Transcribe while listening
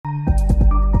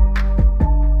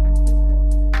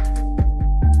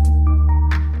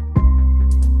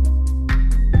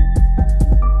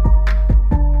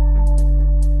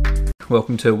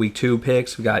Welcome to week 2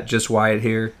 picks. We got just Wyatt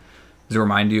here to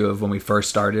remind you of when we first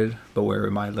started, but we're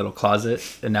in my little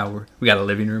closet, and now we got a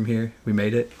living room here. We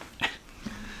made it.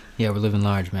 Yeah, we're living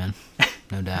large, man.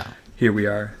 No doubt. Here we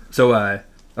are. So, all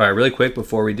right, really quick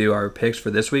before we do our picks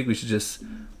for this week, we should just.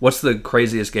 What's the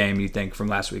craziest game you think from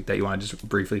last week that you want to just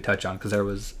briefly touch on? Because there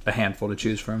was a handful to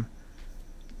choose from.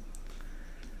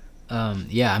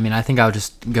 Yeah, I mean, I think I would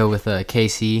just go with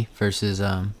KC versus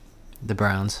the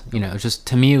Browns. You know, just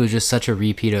to me, it was just such a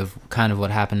repeat of kind of what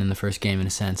happened in the first game in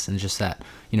a sense, and just that,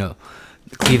 you know,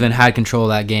 Cleveland had control of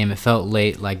that game. It felt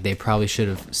late, like they probably should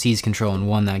have seized control and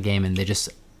won that game, and they just,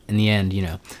 in the end, you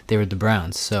know, they were the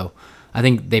Browns. So I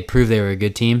think they proved they were a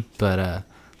good team, but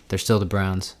they're still the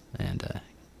Browns, and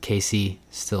KC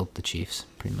still the Chiefs,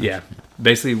 pretty much. Yeah.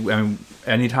 Basically, I mean,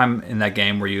 anytime in that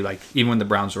game where you, like, even when the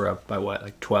Browns were up by, what,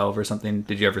 like 12 or something,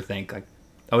 did you ever think, like,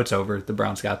 oh, it's over, the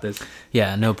Browns got this?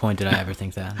 Yeah, at no point did I ever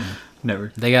think that. No.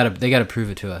 Never. They gotta prove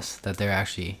it to us that they're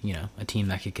actually, you know, a team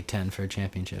that could contend for a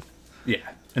championship. Yeah.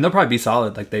 And they'll probably be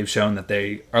solid. Like, they've shown that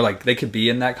they are, like, they could be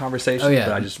in that conversation, Oh, yeah.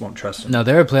 but I just won't trust them. No,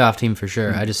 they're a playoff team for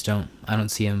sure. Mm-hmm. I don't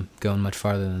see them going much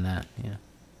farther than that. Yeah.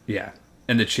 Yeah.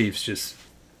 And the Chiefs just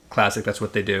classic. That's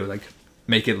what they do. Like,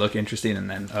 make it look interesting, and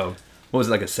then, what was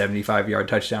it, like a 75-yard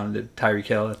touchdown to Tyreek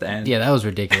Hill at the end? Yeah, that was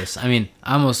ridiculous. I mean,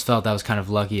 I almost felt that was kind of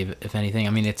lucky, if anything.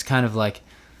 I mean, it's kind of like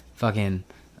fucking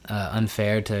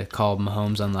unfair to call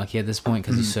Mahomes unlucky at this point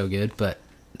because he's so good, but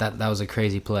that was a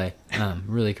crazy play.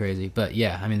 Really crazy. But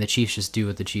yeah, I mean, the Chiefs just do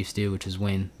what the Chiefs do, which is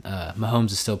win.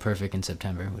 Mahomes is still perfect in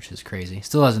September, which is crazy.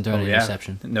 Still hasn't thrown an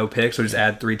interception. No picks, or just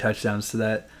add 3 touchdowns to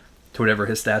that, to whatever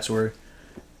his stats were.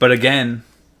 But again,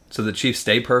 so the Chiefs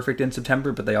stay perfect in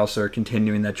September, but they also are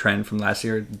continuing that trend from last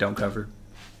year. Don't cover.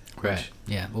 Right.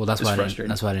 Yeah. Well, that's why I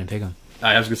didn't pick them.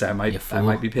 I was gonna say I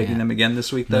might be picking them again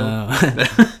this week though. No.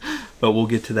 But we'll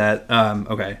get to that.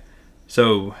 Okay.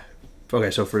 So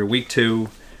for week 2,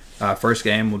 first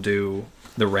game we'll do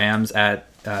the Rams at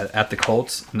the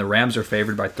Colts, and the Rams are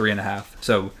favored by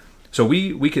 3.5. So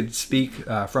we could speak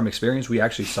from experience. We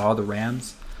actually saw the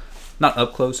Rams, not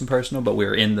up close and personal, but we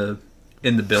were in the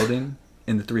building.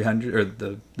 In the 300 or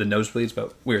the nosebleeds,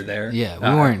 but we were there. Yeah,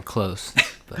 we weren't close.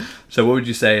 But. So what would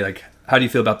you say? Like, how do you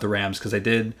feel about the Rams? Because they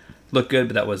did look good,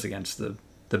 but that was against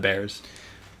the Bears.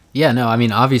 Yeah, no, I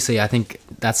mean, obviously, I think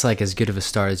that's like as good of a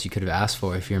start as you could have asked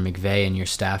for. If you're McVay and you're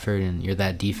Stafford and you're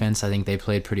that defense, I think they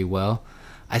played pretty well.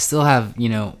 I still have, you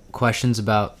know, questions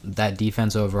about that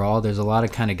defense overall. There's a lot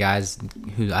of kind of guys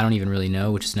who I don't even really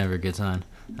know, which is never a good sign.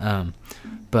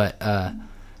 But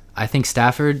I think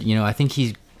Stafford, you know, I think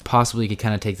he possibly could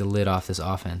kind of take the lid off this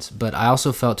offense. But I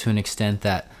also felt to an extent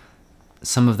that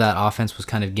some of that offense was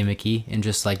kind of gimmicky, and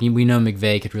just like we know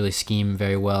McVay could really scheme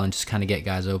very well and just kind of get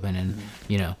guys open, and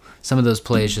you know, some of those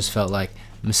plays just felt like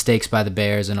mistakes by the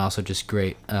Bears and also just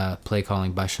great play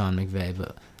calling by Sean McVay.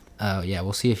 But yeah,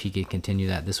 we'll see if he can continue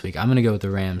that this week. I'm gonna go with the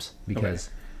Rams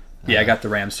because I got the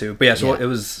Rams too. But yeah, it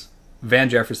was Van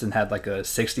Jefferson had like a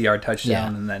 60-yard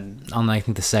touchdown, and then on I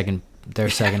think their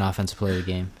second offensive play of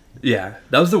the game. Yeah,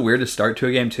 that was the weirdest start to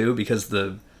a game too, because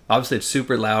obviously it's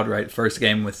super loud, right? First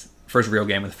real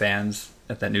game with fans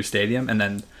at that new stadium, and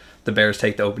then the Bears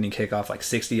take the opening kickoff like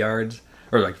 60 yards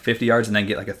or like 50 yards, and then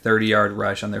get like a 30-yard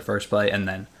rush on their first play, and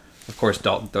then of course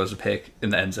Dalton throws a pick in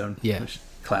the end zone. Yeah,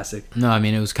 classic. No, I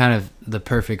mean, it was kind of the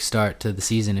perfect start to the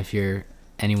season if you're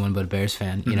anyone but a Bears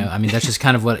fan. You know, I mean, that's just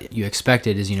kind of what you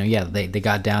expected. Is, you know, yeah, they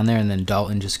got down there, and then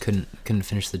Dalton just couldn't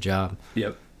finish the job.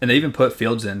 Yep, and they even put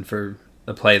Fields in for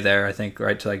a play there, I think,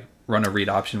 right, to like run a read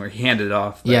option where he handed it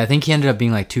off. Yeah, I think he ended up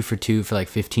being like 2 for 2 for like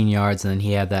 15 yards, and then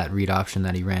he had that read option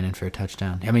that he ran in for a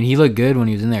touchdown. I mean, he looked good when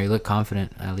he was in there. He looked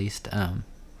confident, at least.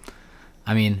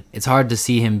 I mean, it's hard to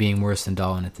see him being worse than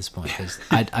Dalton at this point, because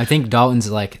I think Dalton's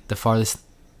like the farthest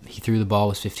he threw the ball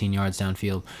was 15 yards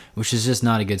downfield, which is just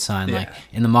not a good sign. Yeah. Like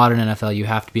in the modern NFL, you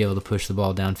have to be able to push the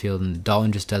ball downfield, and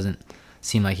Dalton just doesn't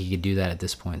seem like he could do that at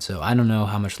this point. So I don't know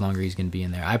how much longer he's going to be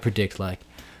in there. I predict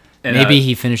maybe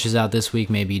he finishes out this week,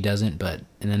 maybe he doesn't, but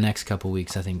in the next couple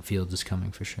weeks, I think Fields is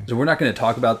coming for sure. So we're not going to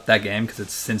talk about that game because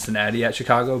it's Cincinnati at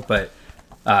Chicago, but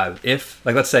if,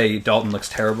 like, let's say Dalton looks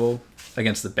terrible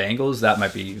against the Bengals, that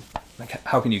might be, like,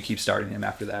 how can you keep starting him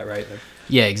after that, right? Like,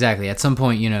 yeah, exactly. At some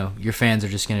point, you know, your fans are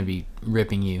just going to be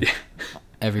ripping you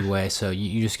every way, so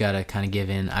you just got to kind of give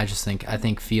in. I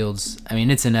think Fields, I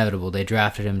mean, it's inevitable. They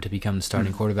drafted him to become the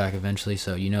starting quarterback eventually,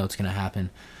 so you know it's going to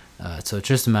happen. So it's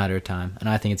just a matter of time, and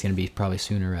I think it's going to be probably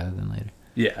sooner rather than later.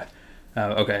 Yeah.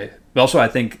 Okay. But also, I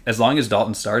think as long as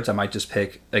Dalton starts, I might just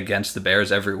pick against the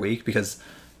Bears every week, because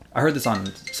I heard this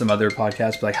on some other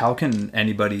podcasts, but like, how can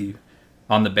anybody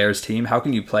on the Bears team, how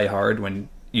can you play hard when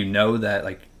you know that,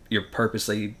 like, you're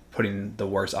purposely putting the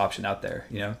worst option out there,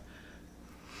 you know?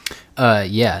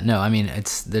 Yeah, no, I mean,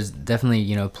 there's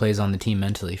definitely, plays on the team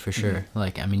mentally for sure. Mm-hmm.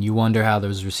 Like, I mean, you wonder how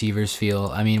those receivers feel.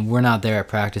 I mean, we're not there at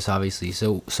practice, obviously,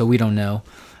 so we don't know.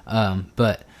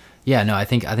 But yeah, no, I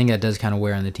think that does kind of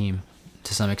wear on the team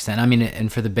to some extent. I mean,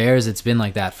 and for the Bears, it's been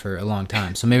like that for a long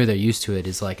time. So maybe they're used to it.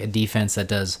 It's like a defense that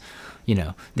does,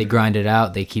 they grind it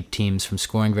out. They keep teams from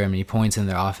scoring very many points, and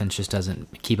their offense just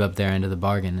doesn't keep up their end of the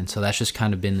bargain. And so that's just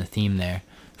kind of been the theme there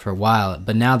for a while.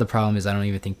 But now the problem is I don't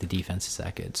even think the defense is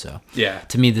that good. So yeah,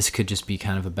 to me, this could just be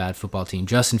kind of a bad football team.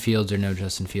 Justin Fields or no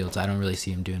Justin Fields, I don't really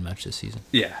see him doing much this season.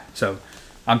 Yeah, so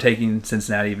I'm taking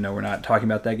Cincinnati, even though we're not talking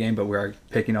about that game, but we're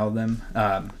picking all of them.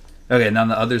 Okay, and on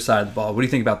the other side of the ball, what do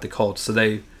you think about the Colts? So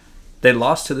they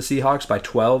lost to the Seahawks by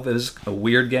 12. It was a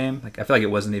weird game. Like, I feel like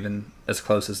it wasn't even as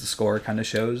close as the score kind of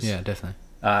shows. Yeah, definitely.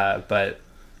 But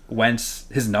Wentz,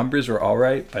 his numbers were all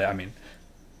right, but I mean,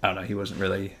 I don't know. He wasn't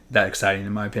really that exciting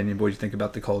in my opinion. What do you think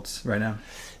about the Colts right now?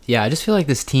 Yeah, I just feel like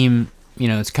this team,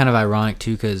 it's kind of ironic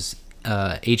too because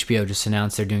HBO just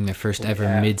announced they're doing their first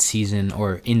ever mid-season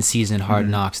or in-season Hard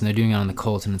Knocks, and they're doing it on the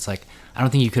Colts, and it's like, I don't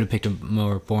think you could have picked a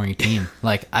more boring team.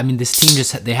 Like, I mean, this team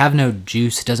they have no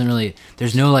juice. It doesn't really,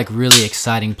 there's no like really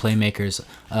exciting playmakers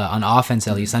on offense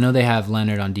at least. I know they have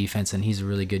Leonard on defense, and he's a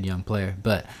really good young player,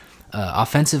 but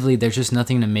offensively, there's just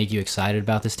nothing to make you excited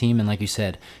about this team. And like you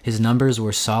said, his numbers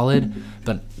were solid,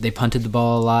 but they punted the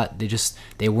ball a lot.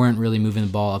 They weren't really moving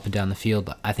the ball up and down the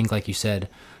field. I think, like you said,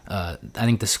 I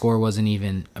think the score wasn't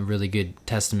even a really good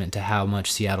testament to how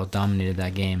much Seattle dominated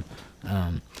that game.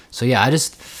 So yeah,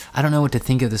 I don't know what to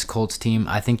think of this Colts team.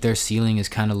 I think their ceiling is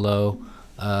kind of low.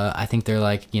 I think they're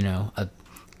like,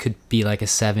 could be like a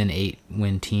 7-8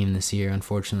 win team this year,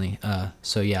 unfortunately.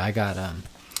 So yeah, I got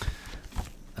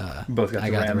Both got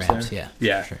the Rams there?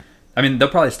 Yeah, sure. I mean, they'll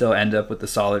probably still end up with a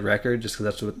solid record just because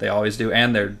that's what they always do,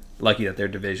 and they're lucky that their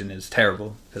division is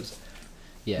terrible because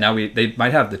now they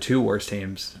might have the two worst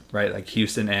teams, right? Like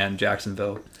Houston and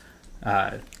Jacksonville.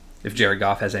 If Jared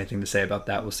Goff has anything to say about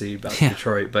that, we'll see about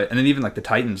Detroit. And then even like the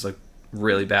Titans look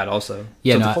really bad also.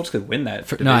 Yeah, so the Colts could win that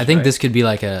division, I think right? this could be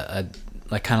like a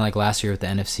kind of like last year with the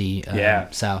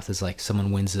NFC South is like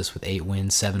someone wins this with 8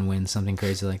 wins, 7 wins, something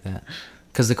crazy like that.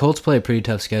 Because the Colts play a pretty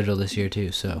tough schedule this year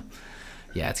too, so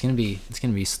yeah, it's gonna be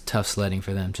tough sledding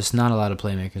for them. Just not a lot of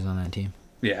playmakers on that team.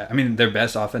 Yeah, I mean their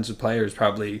best offensive player is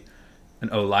probably an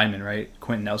O lineman, right?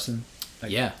 Quentin Nelson. Like,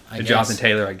 yeah, I guess. Jonathan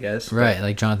Taylor, I guess. Right,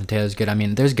 like Jonathan Taylor's good. I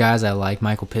mean, there's guys I like.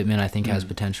 Michael Pittman, I think, has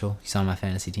potential. He's on my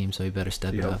fantasy team, so he better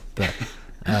step it up. But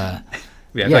I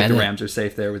feel like the Rams are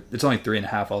safe there. It's only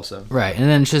 3.5 also. Right, and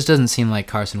then it just doesn't seem like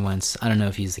Carson Wentz. I don't know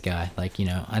if he's the guy. Like,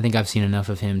 I think I've seen enough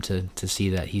of him to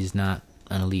see that he's not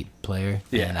an elite player.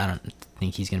 Yeah. And I don't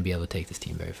think he's going to be able to take this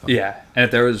team very far. Yeah, and if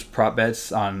there was prop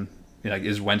bets on, like,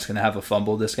 is Wentz going to have a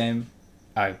fumble this game?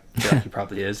 I feel like he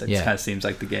probably is. It kind of seems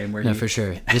like the game where for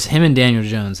sure. Just him and Daniel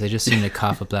Jones, they just seem to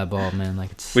cough up that ball, man.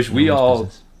 Like it's which we all.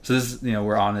 Business. So this is,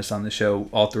 we're honest on the show.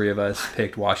 All three of us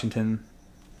picked Washington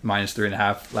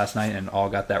 -3.5 last night, and all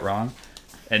got that wrong.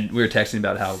 And we were texting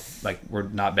about how like we're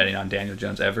not betting on Daniel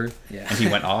Jones ever, and he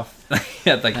went off. He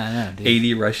had like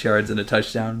 80 rush yards and a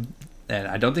touchdown, and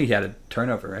I don't think he had a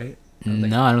turnover, right? I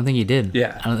don't think he did.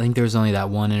 Yeah. I don't think there was only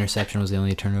that one interception was the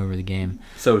only turnover of the game.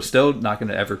 So still not going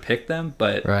to ever pick them,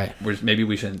 but right. Maybe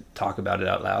we shouldn't talk about it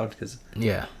out loud because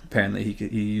apparently he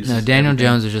uses. No, Daniel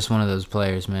Jones is just one of those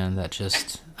players, man. That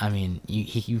just, I mean,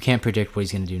 you can't predict what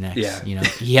he's going to do next. Yeah.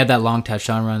 He had that long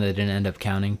touchdown run that didn't end up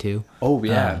counting too. Oh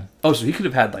yeah. So he could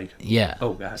have had like. Yeah.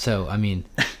 Oh god. So I mean.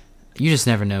 You just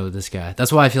never know with this guy.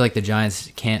 That's why I feel like the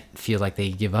Giants can't feel like they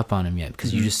give up on him yet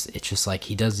because it's just like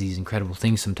he does these incredible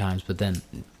things sometimes, but then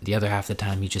the other half of the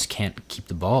time he just can't keep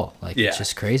the ball. Like it's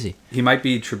just crazy. He might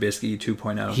be Trubisky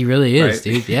 2.0. He really is, right?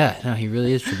 Dude. Yeah, no, he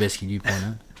really is Trubisky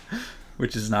 2.0.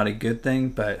 Which is not a good thing,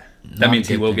 but that means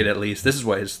he will get at least. This is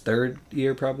his third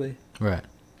year probably. Right.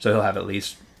 So he'll have at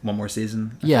least one more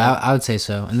season. Yeah, I would say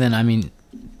so. And then I mean.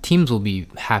 Teams will be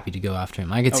happy to go after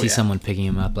him. I could see someone picking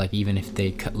him up, like even if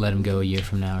they let him go a year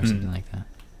from now or something like that.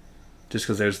 Just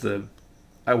because there's they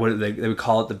would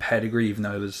call it the pedigree, even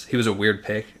though he was a weird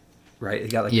pick, right? He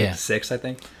got like pick 6, I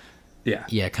think. Yeah.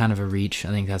 Yeah, kind of a reach. I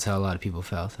think that's how a lot of people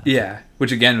felt. Yeah,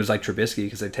 which again was like Trubisky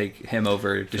because they take him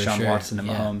over Deshaun Watson and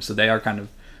Mahomes, so they are kind of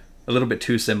a little bit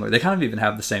too similar. They kind of even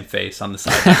have the same face on the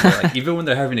side. Like even when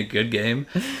they're having a good game,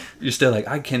 you're still like,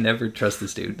 I can never trust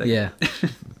this dude. Like,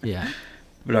 yeah.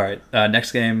 But all right,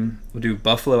 next game we'll do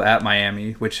Buffalo at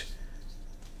Miami, which,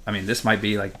 I mean, this might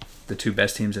be like the two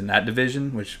best teams in that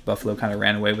division, which Buffalo kind of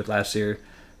ran away with last year.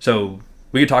 So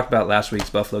we could talk about last week's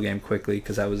Buffalo game quickly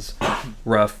because that was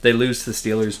rough. They lose to the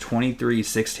Steelers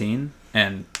 23-16,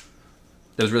 and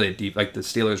that was really a deep, like the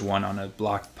Steelers won on a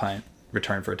blocked punt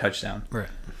return for a touchdown. Right.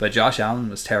 But Josh Allen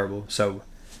was terrible. So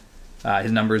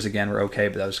his numbers again were okay,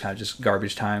 but that was kind of just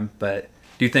garbage time. But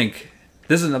do you think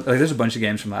this is like there's a bunch of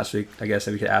games from last week, I guess,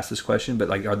 that we could ask this question, but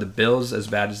like are the Bills as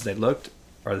bad as they looked?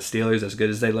 Are the Steelers as good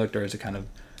as they looked, or is it kind of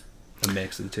a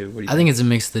mix of the two? What do you I think it's a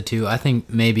mix of the two. I think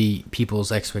maybe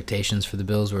people's expectations for the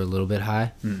Bills were a little bit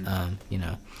high. You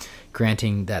know,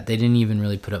 granting that they didn't even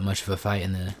really put up much of a fight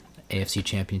in the AFC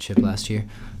Championship last year.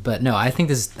 But no, I think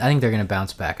they're going to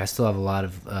bounce back. I still have a lot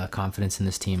of confidence in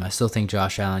this team. I still think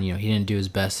Josh Allen, you know, he didn't do his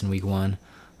best in week 1.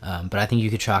 But I think you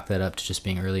could chalk that up to just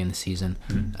being early in the season.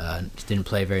 Didn't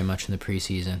play very much in the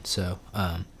preseason. So,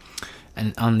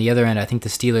 and on the other end, I think the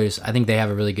Steelers, I think they have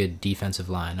a really good defensive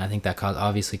line. I think that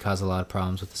obviously caused a lot of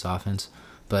problems with this offense.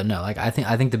 But no, like I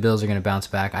think the Bills are going to bounce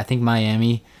back. I think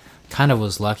Miami kind of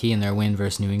was lucky in their win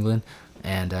versus New England,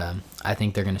 and I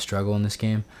think they're going to struggle in this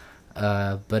game.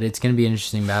 But it's going to be an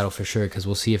interesting battle for sure because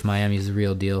we'll see if Miami's the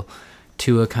real deal.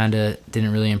 Tua kind of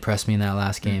didn't really impress me in that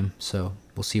last game, so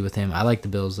we'll see with him. I like the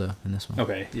Bills, though, in this one.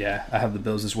 Okay, yeah. I have the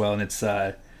Bills as well, and it's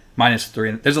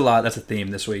 -3. There's a lot. That's a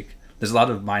theme this week. There's a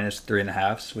lot of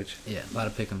 -3.5s, which... Yeah, a lot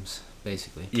of pick'ems,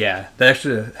 basically. Yeah, the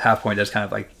extra half point does kind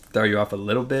of like throw you off a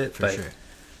little bit, For but sure.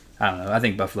 I don't know. I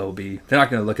think Buffalo will be... They're not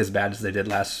going to look as bad as they did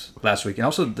last week. And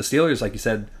also, the Steelers, like you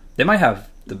said, they might have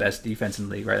the best defense in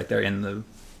the league, right? Like, they're in the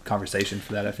conversation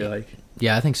for that, I feel like.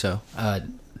 Yeah, I think so.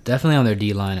 Definitely on their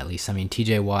D-line, at least. I mean,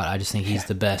 T.J. Watt, I just think he's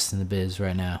the best in the biz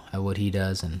right now at what he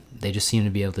does, and they just seem to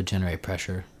be able to generate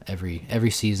pressure every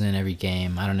season, every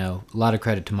game. I don't know. A lot of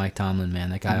credit to Mike Tomlin,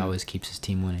 man. That guy always keeps his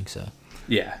team winning, so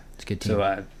yeah. It's a good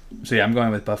team. So yeah, I'm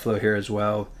going with Buffalo here as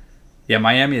well. Yeah,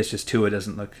 Miami is just Tua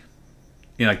doesn't look...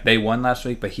 You know, like, they won last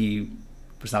week, but he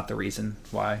was not the reason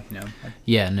why, you know. Like,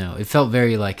 yeah, no. It felt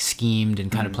very, like, schemed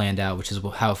and kind of planned out, which is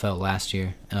how it felt last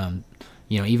year.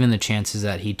 You know, even the chances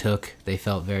that he took, they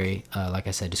felt very, like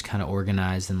I said, just kind of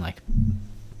organized and, like,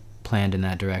 planned in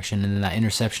that direction. And then that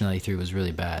interception that he threw was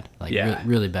really bad. Like,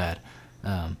 really bad.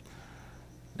 And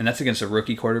that's against a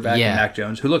rookie quarterback, Yeah. Mac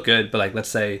Jones, who looked good, but, like, let's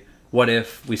say, what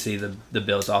if we see the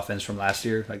Bills' offense from last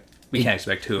year? Like, we can't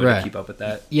expect Tua to keep up with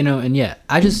that. You know, and yeah,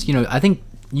 I just, you know, I think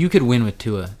you could win with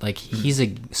Tua. Like, he's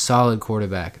a solid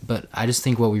quarterback, but I just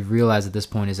think what we've realized at this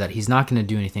point is that he's not going to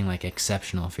do anything, like,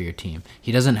 exceptional for your team.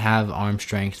 He doesn't have arm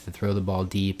strength to throw the ball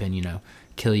deep and, you know,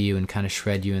 kill you and kind of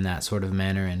shred you in that sort of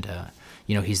manner. And,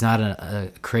 you know, he's not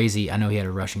a crazy... I know he had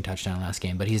a rushing touchdown last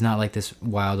game, but he's not, like, this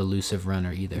wild, elusive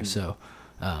runner either. So,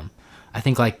 I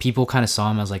think, like, people kind of saw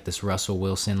him as, like, this Russell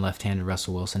Wilson, left-handed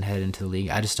Russell Wilson headed into the league.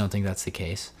 I just don't think that's the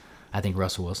case. I think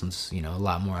Russell Wilson's, you know, a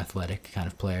lot more athletic kind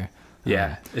of player.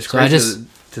 Yeah, it's so crazy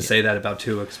to say that about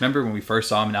Tua. Because remember when we first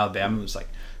saw him in Alabama, it was like,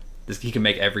 he can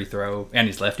make every throw, and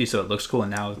he's lefty, so it looks cool.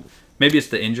 And now maybe it's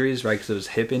the injuries, right? Because it was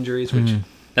hip injuries, which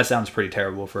that sounds pretty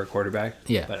terrible for a quarterback.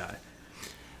 Yeah. But,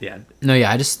 yeah. No,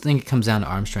 yeah, I just think it comes down to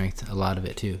arm strength, a lot of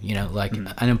it, too. You know, like,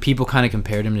 I know people kind of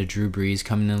compared him to Drew Brees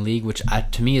coming in the league, which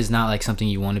to me is not, like, something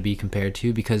you want to be compared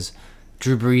to because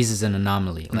Drew Brees is an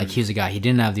anomaly. Like, he was a guy, he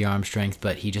didn't have the arm strength,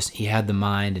 but he had the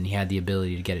mind and he had the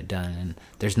ability to get it done. And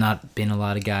there's not been a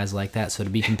lot of guys like that. So to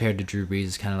be compared to Drew Brees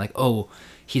is kind of like, oh,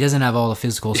 he doesn't have all the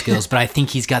physical skills, but I think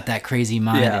he's got that crazy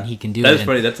mind and he can do it. That is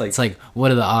funny. That's like... It's like,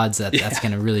 what are the odds that that's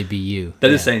going to really be you?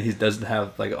 That is saying he doesn't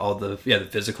have, like, all the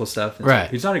physical stuff. It's right.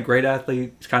 Like, he's not a great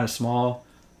athlete. He's kind of small.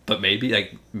 But maybe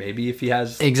if he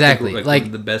has exactly like one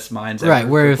of the best minds right, ever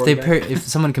where if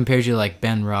someone compares you to, like,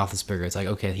 Ben Roethlisberger, it's like,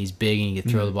 okay, he's big and he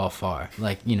can throw the ball far.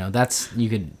 Like, you know, that's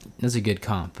a good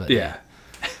comp, but yeah.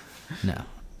 No.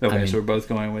 Okay, so we're both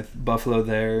going with Buffalo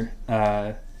there.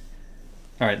 All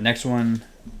right, next one.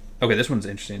 Okay, this one's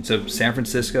interesting. So San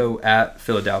Francisco at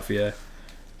Philadelphia.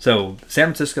 So San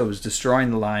Francisco was destroying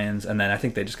the Lions, and then I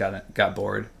think they just got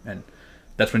bored, and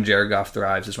that's when Jared Goff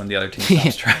thrives, is when the other team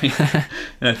stops trying.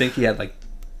 And I think he had, like,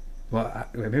 well,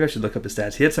 maybe I should look up his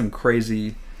stats. He had some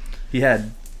crazy, he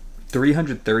had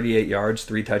 338 yards,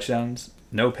 3 touchdowns,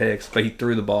 no picks, but he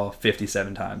threw the ball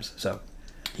 57 times. So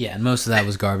yeah, and most of that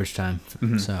was garbage time.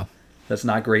 So that's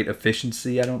not great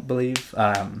efficiency, I don't believe.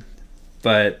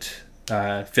 But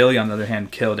Philly, on the other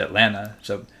hand, killed Atlanta.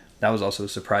 So that was also a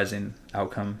surprising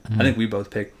outcome. I think we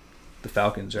both picked the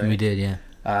Falcons, right? We did,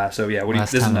 yeah. So yeah,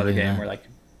 this is another game where, like,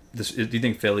 do you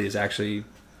think Philly is actually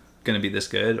going to be this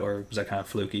good, or was that kind of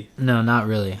fluky? No, not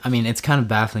really. I mean, it's kind of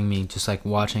baffling me, just like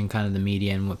watching kind of the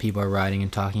media and what people are writing and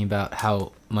talking about,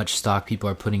 how much stock people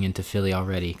are putting into Philly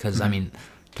already. Because I mean,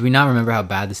 do we not remember how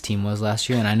bad this team was last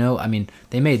year? And I know, I mean,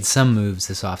 they made some moves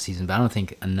this offseason, but I don't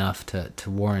think enough to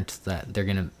warrant that they're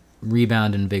going to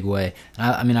rebound in a big way.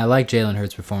 And I mean, I like Jalen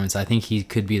Hurts' performance. I think he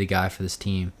could be the guy for this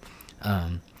team.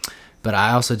 But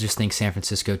I also just think San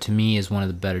Francisco, to me, is one of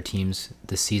the better teams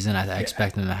this season. I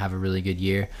expect them to have a really good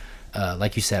year.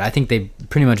 Like you said, I think they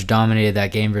pretty much dominated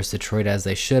that game versus Detroit as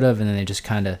they should have, and then they just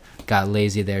kind of got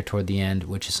lazy there toward the end,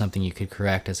 which is something you could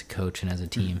correct as a coach and as a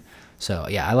team. So,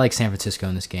 yeah, I like San Francisco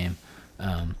in this game.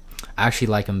 I actually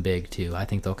like them big, too. I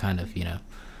think they'll kind of,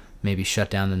 maybe shut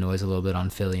down the noise a little bit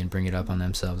on Philly and bring it up on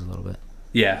themselves a little bit.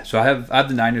 Yeah, so I have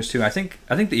the Niners, too. I think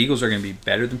the Eagles are going to be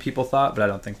better than people thought, but I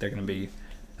don't think they're going to be...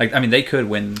 they could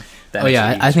win the NFC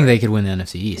East. I think they could win the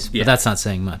NFC East, but that's not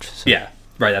saying much. So. Yeah,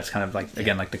 right. That's kind of like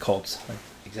the Colts.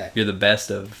 Exactly. You're the best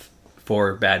of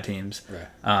 4 bad teams.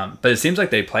 Right. But it seems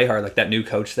like they play hard. Like that new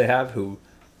coach they have, who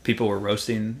people were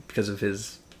roasting because of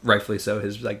his, rightfully so,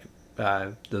 his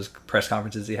those press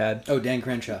conferences he had. Oh, Dan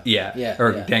Crenshaw. Yeah.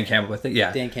 Or Dan Campbell, I think.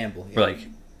 Yeah. Dan Campbell. Yeah. Or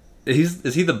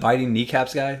is he the biting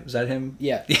kneecaps guy? Was that him?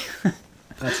 Yeah.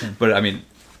 That's him. But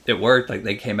it worked. Like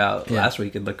they came out last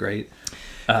week and looked great.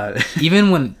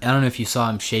 Even when, I don't know if you saw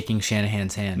him shaking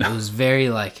Shanahan's hand, it was very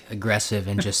aggressive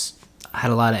and just had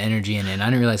a lot of energy in it. And I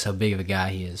didn't realize how big of a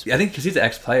guy he is. I think because he's an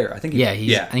ex-player. I think I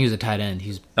think he was a tight end.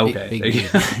 He's big.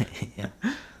 Yeah.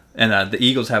 And the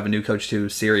Eagles have a new coach too,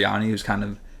 Sirianni, who's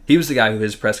he was the guy who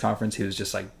his press conference, he was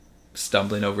just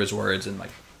stumbling over his words and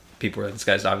people were like, this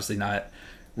guy's obviously not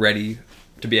ready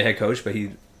to be a head coach, but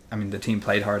the team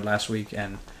played hard last week.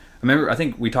 And I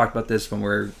think we talked about this when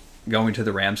we're going to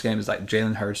the Rams game, is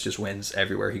Jalen Hurts just wins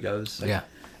everywhere he goes.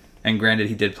 And granted,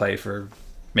 he did play for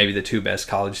maybe the 2 best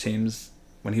college teams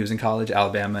when he was in college,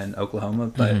 Alabama and Oklahoma.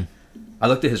 But I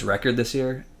looked at his record this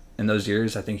year. In those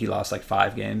years, I think he lost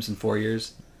 5 games in 4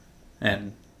 years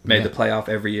and made the playoff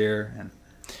every year and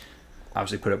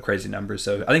obviously put up crazy numbers.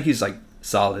 So I think he's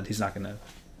solid. He's not going to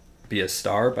be a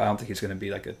star, but I don't think he's going to be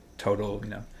a total,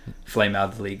 flame out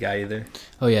of the league guy either.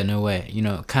 Oh yeah, no way.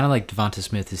 Kind of like Devonta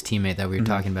Smith, his teammate that we were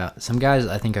talking about. Some guys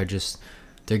I think are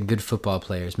they're good football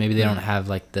players. Maybe they don't have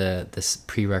this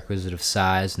prerequisite of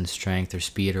size and strength or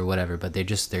speed or whatever, but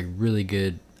they're really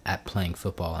good at playing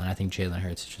football. And I think Jalen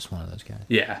Hurts is just one of those guys.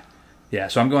 Yeah.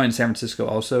 So I'm going San Francisco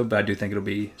also, but I do think it'll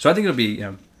be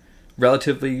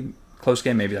relatively close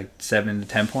game, maybe 7 to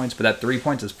 10 points. But that 3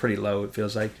 points is pretty low. It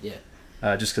feels like. Yeah.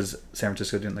 Just because San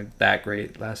Francisco didn't look that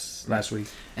great last week,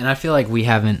 and I feel like we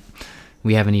haven't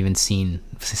even seen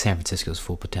San Francisco's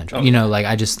full potential.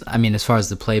 As far as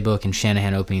the playbook and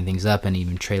Shanahan opening things up, and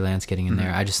even Trey Lance getting in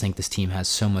there, I just think this team has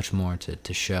so much more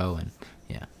to show. And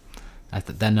I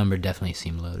thought that number definitely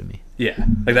seemed low to me. Yeah,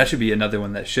 that should be another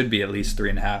one that should be at least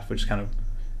 3.5, which is kind of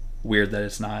weird that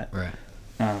it's not. Right.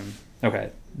 Okay,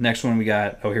 next one we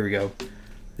got. Oh, here we go.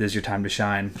 This is your time to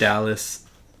shine. Dallas,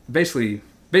 basically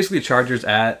Chargers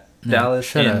at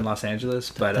Dallas in Los Angeles.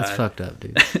 But that's fucked up,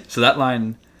 dude. So that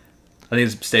line, I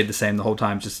think it's stayed the same the whole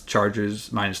time. Just Chargers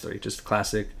 -3, just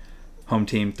classic home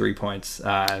team 3 points.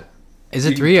 Is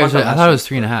it 3 or I thought it was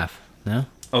 3.5? No.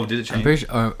 Oh, did it change? I'm pretty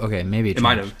sure. Okay, maybe it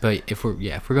might have. But if we're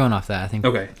going off that, I think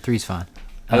 3's fine.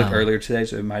 I looked earlier today,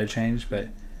 so it might have changed. But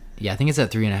yeah, I think it's at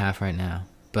 3.5 right now.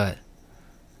 But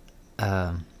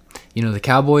the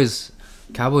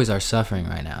Cowboys are suffering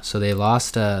right now. So they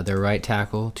lost their right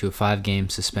tackle to a 5-game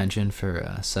suspension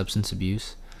for substance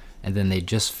abuse. And then they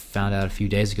just found out a few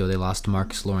days ago they lost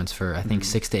Marcus Lawrence for, I think,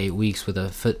 6 to 8 weeks with a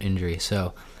foot injury.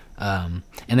 So, and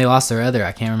they lost their other,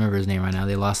 I can't remember his name right now,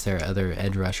 they lost their other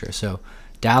edge rusher. So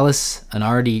Dallas, an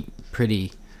already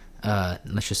pretty,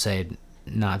 let's just say,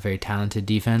 not very talented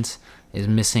defense, is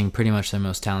missing pretty much their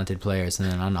most talented players. And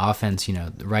then on offense,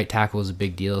 the right tackle is a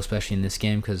big deal, especially in this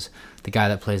game, because the guy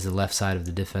that plays the left side of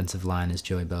the defensive line is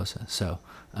Joey Bosa. So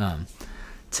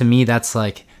to me, that's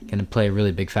going to play a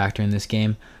really big factor in this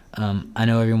game. I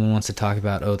know everyone wants to talk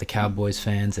about, the Cowboys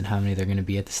fans and how many they're going to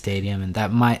be at the stadium, and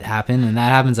that might happen, and that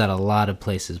happens at a lot of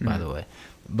places, by the way.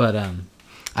 But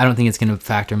I don't think it's going to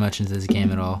factor much into this game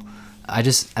at all. At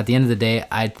the end of the day,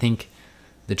 I think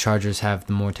the Chargers have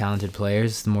the more talented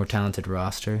players, the more talented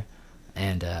roster,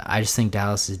 and I just think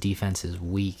Dallas's defense is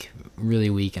weak, really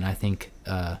weak, and I think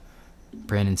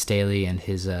Brandon Staley and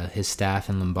his staff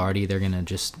in Lombardi, they're going to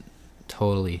just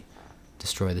totally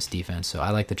destroy this defense. So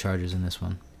I like the Chargers in this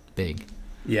one. Big.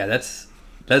 Yeah, that's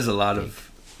a lot of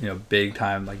big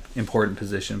time important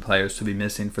position players to be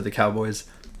missing for the Cowboys.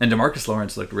 And DeMarcus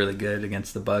Lawrence looked really good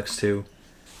against the Bucs too.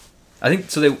 I think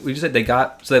so.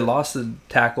 They lost the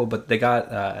tackle, but they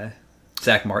got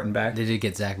Zach Martin back. They did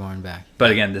get Zach Martin back.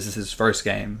 But again, this is his first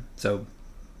game, so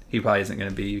he probably isn't going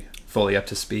to be fully up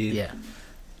to speed. Yeah.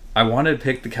 I wanted to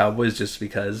pick the Cowboys just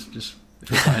because, just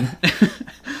for fun.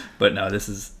 But no, this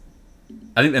is...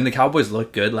 I think, and the Cowboys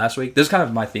looked good last week. This is kind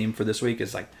of my theme for this week,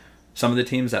 is some of the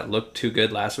teams that looked too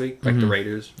good last week, the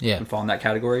Raiders, would fall in that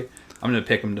category. I'm going to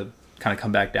pick them to kind of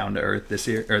come back down to earth this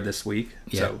year or this week.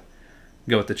 Yeah. So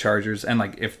go with the Chargers. And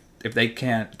like if they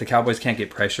can't, the Cowboys can't get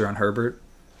pressure on Herbert.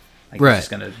 Like Right. He's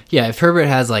just gonna, Yeah, if Herbert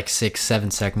has like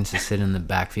 6-7 seconds to sit in the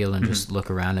backfield and just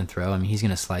look around and throw, I mean, he's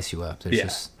gonna slice you up.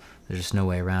 There's just no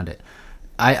way around it.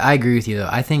 I agree with you though.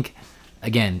 I think,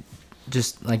 again,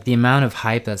 just like the amount of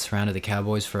hype that surrounded the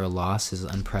Cowboys for a loss is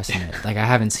unprecedented. Like I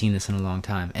haven't seen this in a long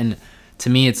time. And to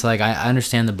me, it's like I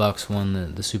understand the Bucs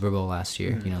won the Super Bowl last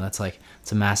year. You know, that's like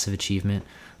it's a massive achievement.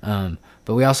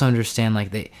 But we also understand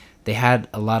like they had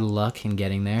a lot of luck in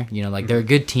getting there. You know, like they're a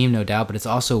good team, no doubt, but it's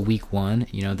also week 1.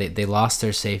 You know, they lost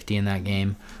their safety in that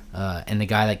game, and the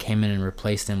guy that came in and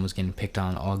replaced him was getting picked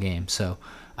on all game. So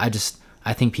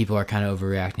I think people are kind of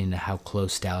overreacting to how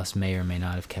close Dallas may or may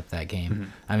not have kept that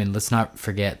game. I mean, let's not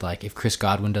forget, like, if Chris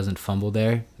Godwin doesn't fumble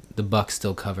there, the Bucs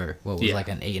still cover what was like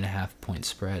an 8.5 point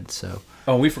spread. So.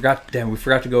 Oh, we forgot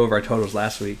to go over our totals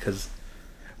last week because,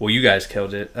 well, you guys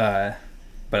killed it.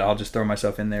 But I'll just throw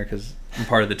myself in there because I'm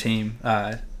part of the team.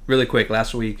 Really quick,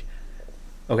 last week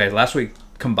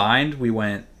combined, we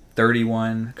went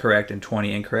 31 correct and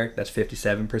 20 incorrect. That's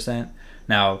 57%.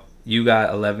 Now, you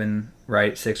got 11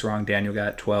 right, 6 wrong. Daniel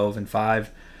got 12 and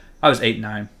 5. I was 8 and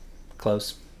 9.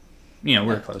 Close. You know,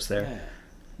 we're close there.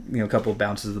 You know, a couple of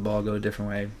bounces of the ball go a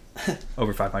different way.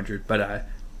 Over 500. But,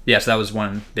 so that was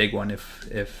one big one.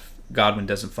 If Godwin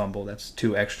doesn't fumble, that's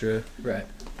 2 extra. Right.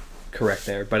 Correct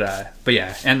there. But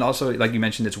yeah. And also, like you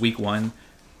mentioned, it's week 1.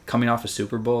 Coming off a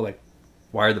Super Bowl, like,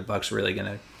 why are the Bucs really going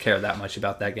to care that much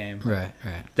about that game? Right.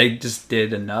 They just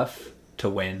did enough to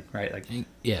win, right? Like,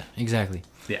 yeah, exactly.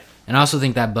 Yeah. And I also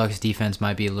think that Bucs defense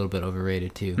might be a little bit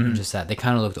overrated too. Just that they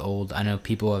kind of looked old. I know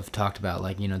people have talked about,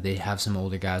 like, you know, they have some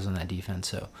older guys on that defense,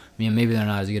 so I mean maybe they're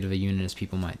not as good of a unit as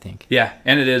people might think. Yeah,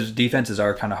 and it is, defenses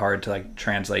are kind of hard to like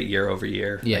translate year over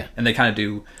year. Yeah. Like, and they kind of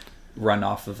do run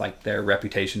off of like their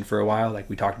reputation for a while, like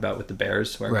we talked about with the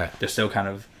Bears, where they're still kind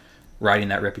of riding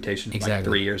that reputation from like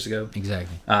 3 years ago.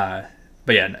 Exactly.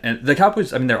 But yeah, and the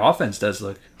Cowboys, I mean, their offense does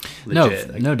look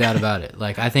legit. No doubt about it.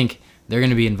 Like, I think they're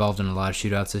going to be involved in a lot of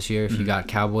shootouts this year. If you got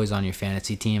Cowboys on your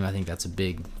fantasy team, I think that's a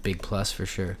big plus for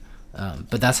sure.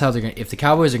 But that's how they're going to, if the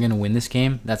Cowboys are going to win this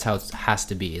game, that's how it has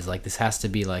to be. Is like, this has to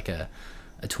be like a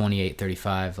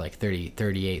 28-35, like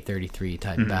 38-33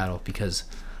 type battle, because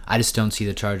I just don't see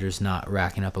the Chargers not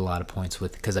racking up a lot of points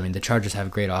because I mean, the Chargers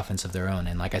have great offense of their own,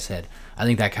 and like I said, I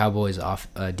think that Cowboys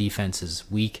defense is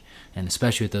weak, and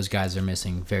especially with those guys they're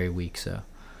missing, very weak. So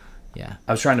yeah,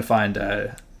 I was trying to find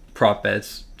prop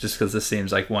bets just because this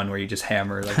seems like one where you just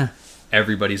hammer like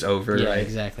everybody's over. Yeah, right?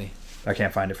 Exactly. I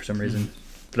can't find it for some reason,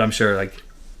 but I'm sure like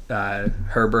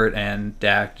Herbert and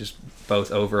Dak just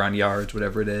both over on yards,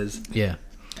 whatever it is. Yeah.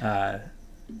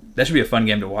 That should be a fun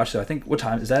game to watch, though. I think, what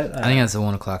time is that? I think that's a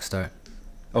 1:00 start.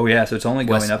 Oh, yeah, so it's only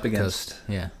going West up against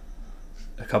Coast.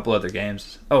 a couple other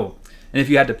games. Oh, and if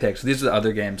you had to pick, so these are the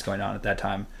other games going on at that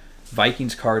time.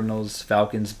 Vikings, Cardinals,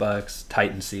 Falcons, Bucks,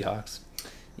 Titans, Seahawks.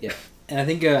 Yeah. And I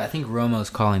think Romo's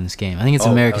calling this game. I think it's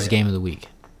America's game of the week.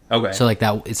 Okay. So like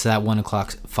that, it's that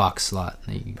 1:00 Fox slot.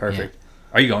 Perfect.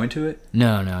 Are you going to it?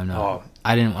 No. Oh.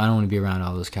 I don't want to be around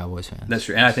all those Cowboys fans. That's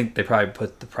true. And I think they probably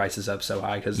put the prices up so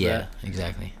high because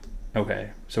exactly. Okay,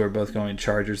 so we're both going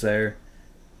Chargers there.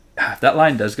 If that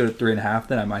line does go to 3.5,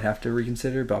 then I might have to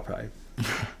reconsider. But I'll probably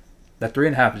that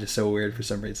 3.5 is just so weird for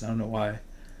some reason. I don't know why.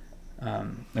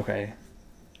 Okay.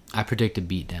 I predict a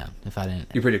beatdown if I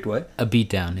didn't. You predict what? A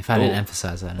beatdown if I didn't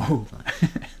emphasize that.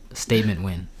 A statement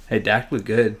win. Hey, Dak looked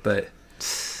good, but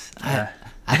I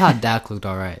thought Dak looked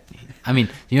all right. I mean,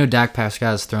 you know, Dak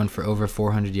Prescott has thrown for over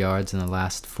 400 yards in the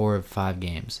last 4 or 5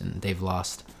 games, and they've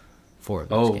lost 4 of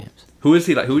those games. Who is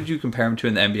he like? Who would you compare him to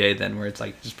in the NBA then, where it's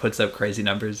like just puts up crazy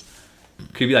numbers?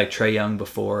 Could be like Trae Young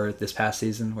before this past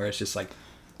season, where it's just like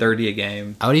 30 a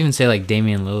game. I would even say like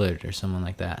Damian Lillard or someone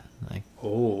like that. Like, I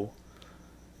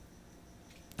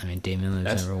mean, Damian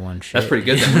Lillard's never won shit. That's pretty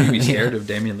good. Then would you be scared of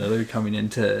Damian Lillard coming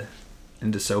into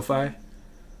SoFi?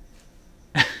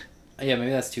 Yeah,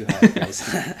 maybe that's too high, guys.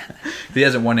 He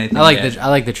hasn't won anything. I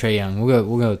like the Trae Young. We'll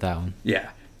go with that one. Yeah,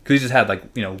 because he just had like,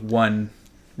 you know, one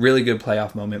really good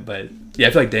playoff moment, but yeah,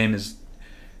 I feel like Dame is.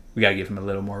 We gotta give him a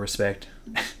little more respect.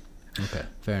 Okay,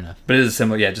 fair enough. But it is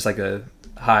similar, just like a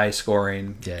high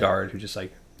scoring guard who just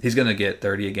like he's gonna get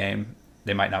 30 a game.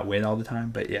 They might not win all the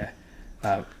time, but yeah.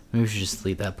 Maybe we should just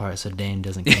delete that part so Dame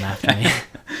doesn't come after me.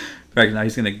 Right now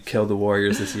he's gonna kill the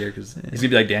Warriors this year because he's gonna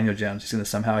be like Daniel Jones. He's gonna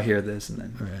somehow hear this and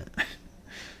then. Right.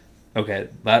 Okay,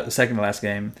 second to last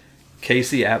game,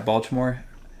 KC at Baltimore.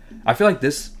 I feel like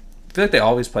they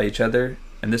always play each other,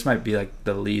 and this might be like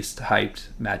the least hyped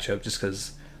matchup just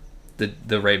because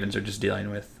the Ravens are just dealing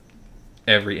with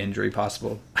every injury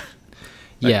possible.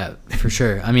 Yeah, for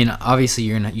sure. I mean, obviously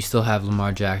you still have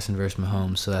Lamar Jackson versus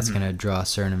Mahomes, so that's going to draw a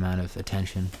certain amount of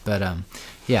attention. But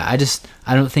yeah,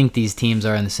 I don't think these teams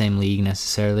are in the same league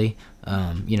necessarily.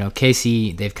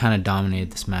 KC, they've kind of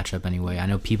dominated this matchup anyway. I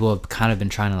know people have kind of been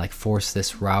trying to like force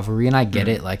this rivalry, and I get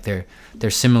it. Like they're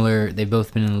similar. They've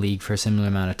both been in the league for a similar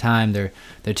amount of time. They're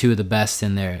two of the best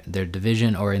in their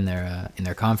division or in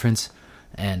their conference.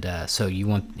 And so you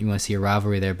want to see a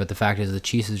rivalry there, but the fact is the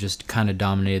Chiefs has just kind of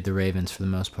dominated the Ravens for the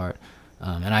most part,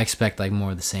 and I expect like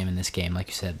more of the same in this game. Like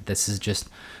you said, this is just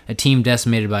a team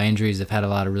decimated by injuries. They've had a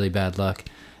lot of really bad luck,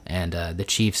 and the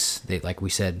Chiefs, like we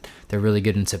said, they're really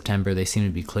good in September. They seem to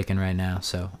be clicking right now,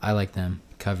 so I like them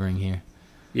covering here.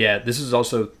 Yeah, this is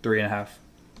also 3.5,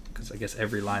 because I guess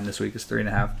every line this week is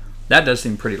 3.5. That does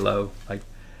seem pretty low. Like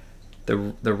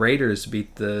the Raiders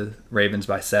beat the Ravens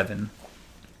by 7.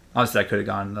 Honestly, I could have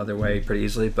gone the other way pretty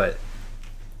easily, but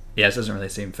yeah, it doesn't really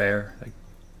seem fair. Like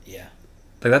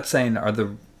that's saying, are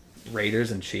the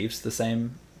Raiders and Chiefs the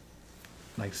same,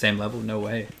 like same level? No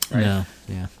way, right? No,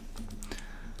 yeah.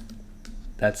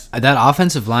 That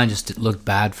offensive line just looked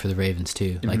bad for the Ravens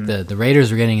too. Like the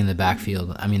Raiders were getting in the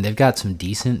backfield. I mean, they've got some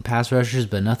decent pass rushers,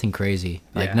 but nothing crazy.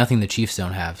 Like nothing the Chiefs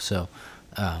don't have. So,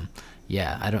 I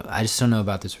just don't know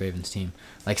about this Ravens team.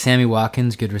 Like Sammy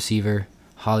Watkins, good receiver.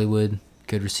 Hollywood,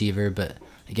 good receiver, but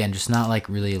again, just not like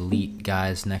really elite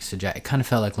guys next to Jack. It kind of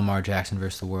felt like Lamar Jackson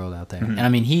versus the world out there. And I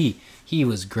mean, he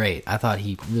was great. I thought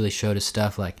he really showed his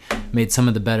stuff, like made some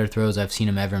of the better throws I've seen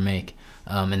him ever make.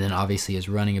 And then obviously his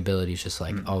running ability is just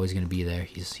like always going to be there.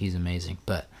 He's amazing,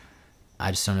 but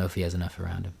I just don't know if he has enough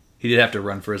around him. He did have to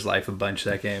run for his life a bunch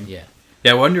that game. Yeah.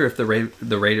 I wonder if the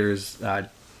Raiders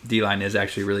D-line is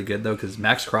actually really good though, because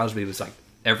Max Crosby was like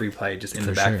every play just in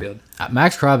the backfield. Sure.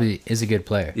 Max Crosby is a good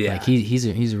player. Yeah. Like he's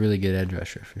a really good edge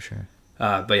rusher for sure.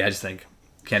 But yeah, I just think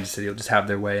Kansas City will just have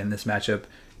their way in this matchup.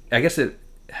 I guess the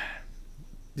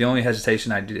only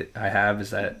hesitation I have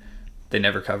is that they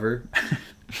never cover.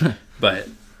 But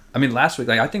I mean, last week,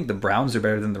 like I think the Browns are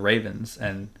better than the Ravens,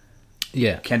 and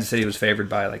Kansas City was favored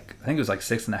by I think it was like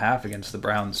 6.5 against the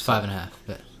Browns. 5.5.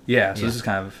 But this is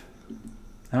kind of,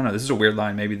 I don't know. This is a weird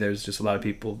line. Maybe there's just a lot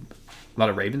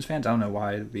of Ravens fans. I don't know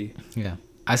why it would be. Yeah.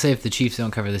 I say if the Chiefs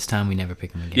don't cover this time, we never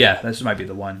pick them again. Yeah, this might be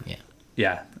the one. Yeah.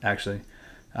 Yeah, actually.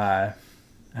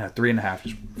 3.5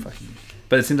 is fucking...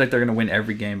 But it seems like they're going to win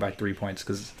every game by 3 points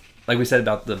because, like we said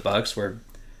about the Bucks, where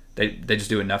they just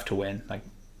do enough to win. Like,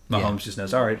 Mahomes just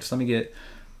knows, all right,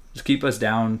 just keep us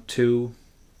down 2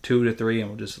 to 3, and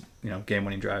we'll just,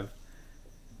 game-winning drive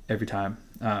every time.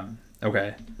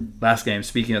 Okay, last game,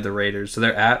 speaking of the Raiders. So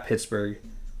they're at Pittsburgh.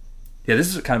 Yeah,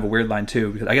 this is kind of a weird line,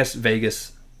 too, because I guess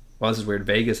Vegas... Well, this is weird.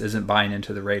 Vegas isn't buying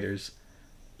into the Raiders,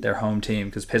 their home team,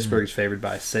 because Pittsburgh is favored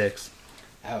by 6.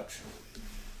 Ouch.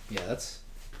 Yeah,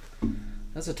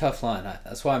 that's a tough line.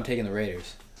 That's why I'm taking the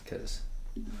Raiders, because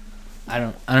I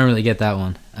don't really get that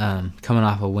one. Coming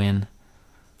off a win,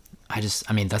 I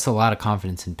mean that's a lot of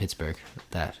confidence in Pittsburgh.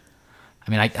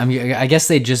 I guess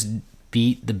they just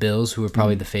beat the Bills, who were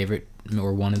probably the favorite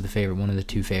or one of the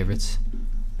 2 favorites,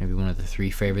 maybe one of the 3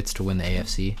 favorites to win the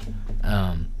AFC.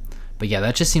 But yeah,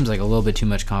 that just seems like a little bit too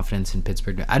much confidence in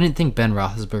Pittsburgh. I didn't think Ben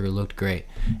Roethlisberger looked great,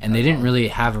 and they didn't really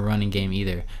have a running game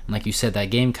either. And like you said, that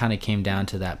game kind of came down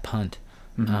to that punt.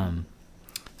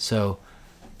 So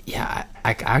yeah,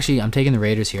 I'm taking the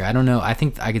Raiders here. I don't know. I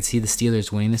think I could see the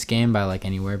Steelers winning this game by like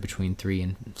anywhere between 3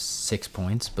 and 6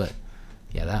 points. But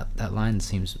yeah, that line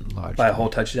seems large. By a whole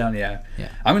touchdown, yeah.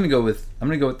 I'm gonna go with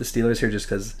the Steelers here just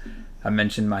because I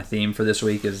mentioned my theme for this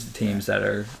week is teams that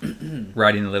are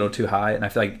riding a little too high, and I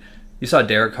feel like. You saw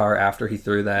Derek Carr after he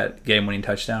threw that game-winning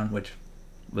touchdown, which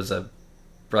was a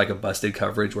busted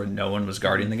coverage where no one was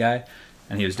guarding the guy,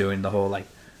 and he was doing the whole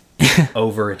it's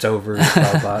over,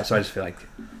 blah, blah. So I just feel like,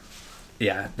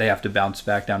 yeah, they have to bounce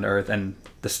back down to earth, and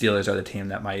the Steelers are the team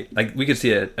that might we could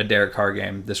see a Derek Carr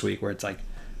game this week where it's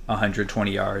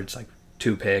 120 yards,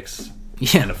 2 picks,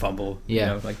 and a fumble.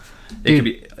 Yeah, It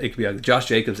could be ugly. Josh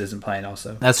Jacobs isn't playing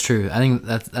also. That's true. I think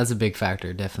that's a big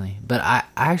factor, definitely. But I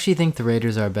actually think the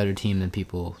Raiders are a better team than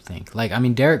people think.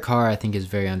 Derek Carr, I think, is a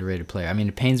very underrated player. I mean,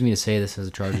 it pains me to say this as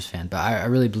a Chargers fan, but I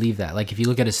really believe that. If you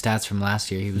look at his stats from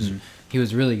last year, he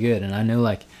was really good. And I know,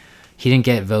 he didn't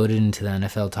get voted into the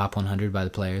NFL top 100 by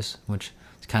the players, which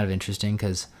is kind of interesting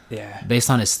because based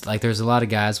on his, there's a lot of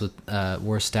guys with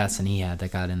worse stats than he had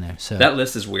that got in there. So that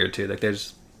list is weird, too.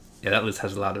 That list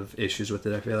has a lot of issues with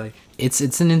it, I feel like.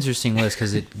 It's an interesting list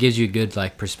because it gives you a good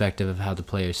perspective of how the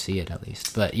players see it, at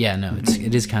least. But yeah, no,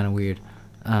 it is kind of weird.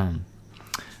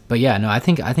 But yeah, no, I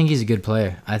think he's a good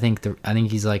player. I think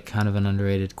he's kind of an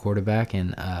underrated quarterback,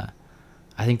 and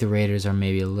I think the Raiders are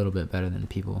maybe a little bit better than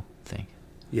people think.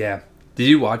 Yeah, Did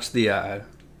you watch the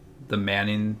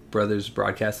Manning brothers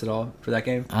broadcast at all for that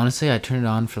game? Honestly, I turned it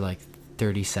on for like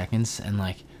 30 seconds, and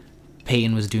like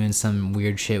Peyton was doing some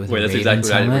weird shit with Wait, a that's Ravens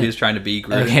exactly what helmet. he was trying to be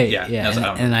Gruden. Okay, Yeah. yeah,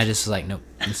 I and I just was like, nope,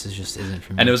 this just isn't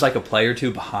for me. And it was like a play or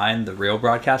two behind the real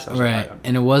broadcast. I was right, like,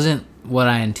 and it wasn't what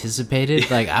I anticipated.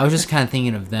 Like, I was just kind of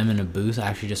thinking of them in a booth,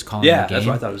 actually just calling the game. that's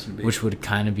what I thought it was going to be. Which would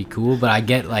kind of be cool, but I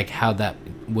get like how that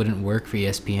wouldn't work for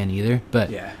ESPN either. But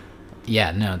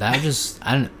yeah, no, that just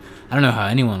I don't know how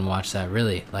anyone watched that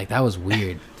really. Like, that was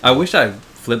weird. I wish I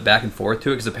flipped back and forth to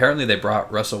it because apparently they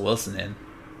brought Russell Wilson in,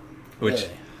 which,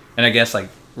 and I guess like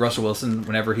Russell Wilson,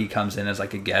 whenever he comes in as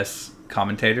like a guest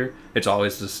commentator, it's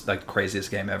always just like the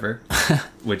craziest game ever,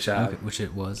 which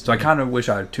it was. So I kind of wish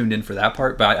I tuned in for that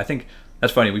part, but I think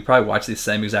that's funny. We probably watched the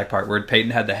same exact part where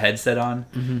Peyton had the headset on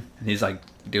and he's like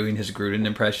doing his Gruden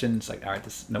impression. It's like, all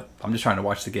right, nope, I'm just trying to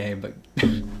watch the game, but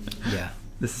yeah,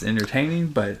 this is entertaining,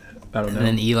 but I don't know. And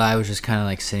then Eli was just kind of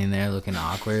like sitting there looking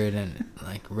awkward, and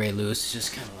like Ray Lewis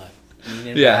just kind of like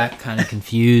leaning back, kind of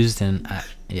confused, and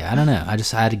I don't know. I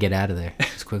had to get out of there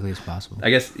as quickly as possible. I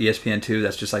guess ESPN2,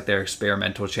 that's just like their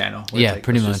experimental channel. Yeah, like,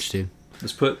 pretty much, dude.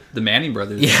 Let's put the Manning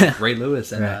brothers, Ray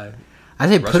Lewis, and I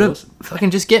say Russell Wilson.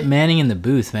 fucking just get Manning in the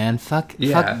booth, man. Fuck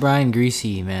Brian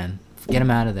Greasy, man. Get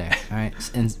him out of there, all right?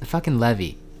 And fucking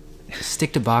Levy,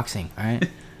 stick to boxing, all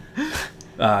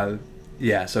right?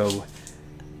 So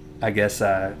I guess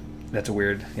that's a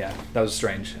weird. Yeah, that was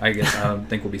strange. I guess I don't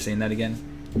think we'll be seeing that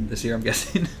again this year. I'm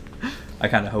guessing. I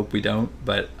kind of hope we don't,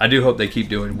 but I do hope they keep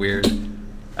doing weird.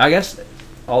 I guess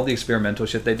all the experimental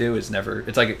shit they do is never.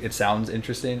 It's like it sounds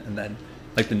interesting, and then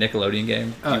like the Nickelodeon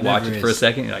game, you watch it for a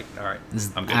second, you're like, all right, this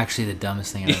is I'm good. Actually the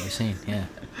dumbest thing I've ever seen. Yeah.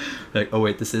 Like, oh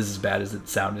wait, this is as bad as it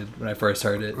sounded when I first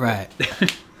heard it. Right.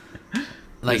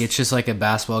 Like, it's just like a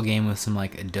basketball game with some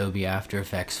like Adobe After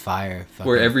Effects fire.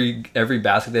 Where every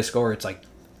basket they score, it's like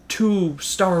 2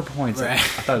 star points. Right. I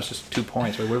thought it was just 2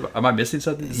 points. Wait, am I missing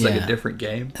something? It's like a different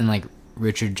game. And like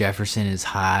Richard Jefferson is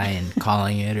high and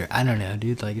calling it, or I don't know,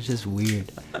 dude. Like, it's just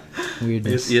weird.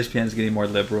 Weirdness. ESPN's getting more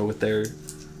liberal with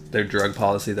their drug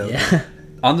policy though. Yeah.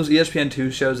 On those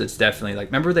ESPN2 shows, it's definitely like,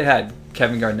 remember they had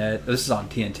Kevin Garnett. This is on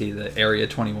TNT, the Area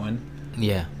 21.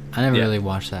 Yeah, I never really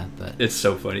watched that, but it's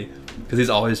so funny because he's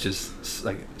always just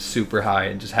like super high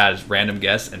and just has random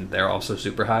guests, and they're also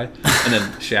super high. And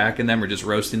then Shaq and them are just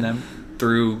roasting them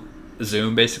through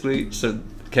Zoom, basically. So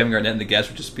Kevin Garnett and the guests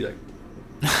would just be like,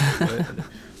 "What? Are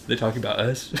they talking about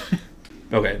us?"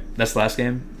 Okay, that's the last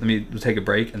game. We'll take a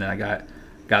break, and then I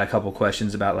got a couple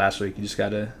questions about last week. You just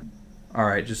gotta. All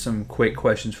right, just some quick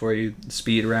questions for you.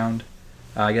 Speed round.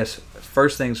 I guess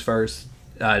first things first.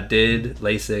 Did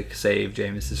LASIK save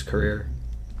Jameis's career?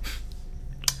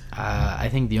 I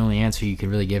think the only answer you could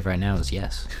really give right now is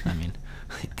yes. I mean,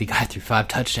 the guy threw 5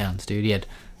 touchdowns, dude. He had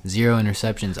 0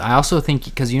 interceptions. I also think,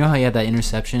 because you know how he had that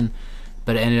interception,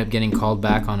 but it ended up getting called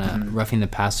back on a roughing the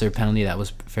passer penalty that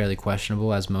was fairly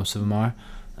questionable, as most of them are.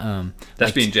 That's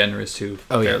like, being generous too.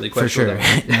 Oh yeah, for sure.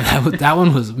 that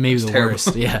one was maybe the terrible.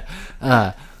 Worst. Yeah,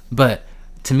 but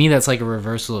to me, that's like a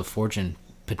reversal of fortune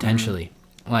potentially.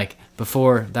 Like,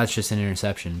 before, that's just an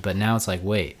interception, but now it's like,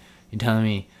 wait, you're telling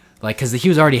me, like, because he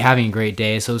was already having a great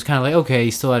day, so it was kind of like, okay,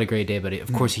 he still had a great day, but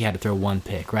of course he had to throw 1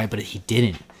 pick, right? But he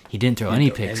didn't throw any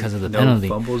picks because of the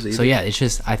penalty. So yeah, it's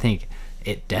just, I think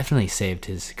it definitely saved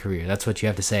his career. That's what you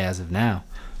have to say as of now.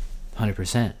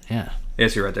 100%. Yeah.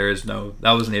 Yes, you're right.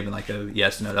 That wasn't even like a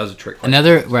yes, no. That was a trick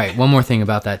question. One more thing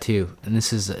about that too, and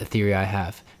this is a theory I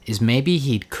have, is maybe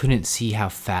he couldn't see how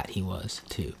fat he was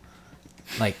too.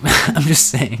 Like, I'm just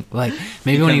saying, like,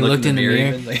 maybe when he looked in the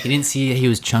mirror, he didn't see he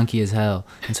was chunky as hell.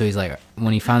 And so he's like,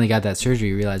 when he finally got that surgery,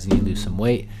 he realized he needed to lose some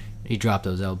weight. He dropped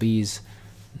those LBs.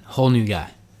 Whole new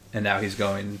guy. And now he's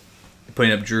putting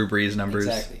up Drew Brees numbers.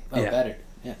 Exactly. Oh, better.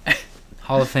 Yeah.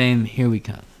 Hall of Fame, here we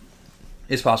come.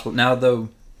 It's possible. Now, though,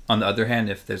 on the other hand,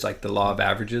 if there's like the law of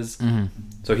averages,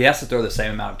 so he has to throw the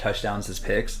same amount of touchdowns as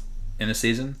picks in a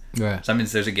season. Right. So that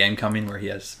means there's a game coming where he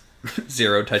has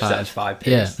 0 touchdowns, 5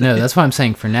 picks. Yeah, no, that's why I'm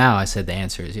saying for now I said the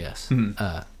answer is yes.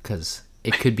 Because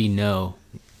it could be no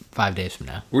 5 days from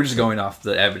now. We're just going off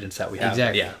the evidence that we have.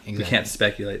 Exactly. Yeah, we can't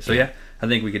speculate. So yeah, I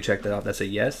think we could check that off. That's a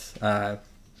yes. That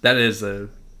is a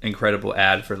incredible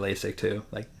ad for LASIK too.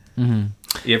 Like, I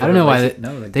don't know why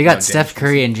they got Steph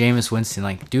Curry and Jameis Winston.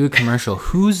 Like, do a commercial.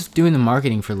 Who's doing the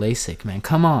marketing for LASIK, man?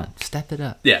 Come on, step it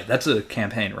up. Yeah, that's a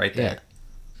campaign right there. Yeah.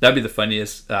 That'd be the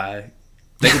funniest.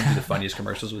 They could do the funniest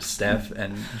commercials with Steph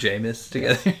and Jameis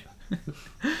together.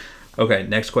 Okay,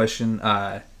 next question.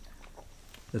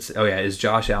 Let's see. Oh yeah, is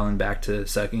Josh Allen back to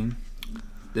sucking?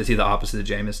 Is he the opposite of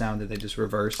Jameis now? Did they just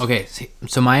reverse? Okay,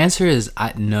 so my answer is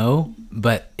no,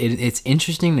 but it's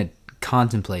interesting to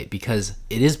contemplate, because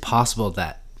it is possible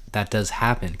that that does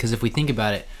happen. Because if we think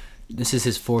about it, this is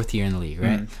his 4th year in the league,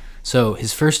 right? So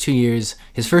his first 2 years,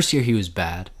 his first year he was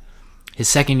bad. His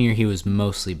second year he was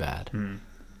mostly bad.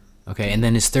 Okay, and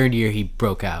then his 3rd year he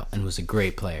broke out and was a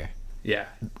great player. Yeah.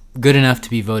 Good enough to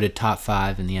be voted top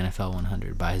 5 in the NFL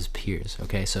 100 by his peers.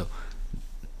 Okay, so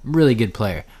really good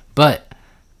player. But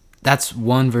that's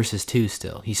 1 versus 2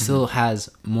 still. He still has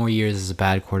more years as a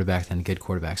bad quarterback than a good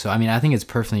quarterback. So, I mean, I think it's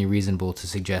perfectly reasonable to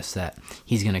suggest that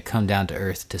he's going to come down to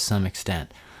earth to some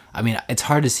extent. I mean, it's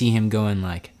hard to see him going,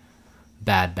 like,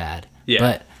 bad. Yeah.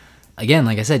 But, again,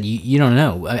 like I said, you don't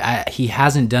know. He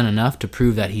hasn't done enough to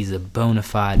prove that he's a bona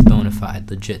fide,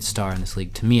 legit star in this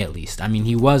league, to me at least. I mean,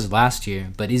 he was last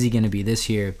year, but is he going to be this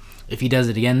year? If he does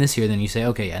it again this year, then you say,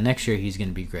 okay, yeah, next year he's going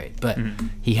to be great. But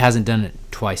he hasn't done it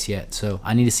twice yet, so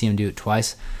I need to see him do it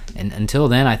twice. And until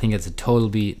then, I think it's a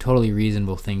totally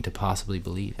reasonable thing to possibly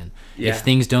believe in. Yeah. If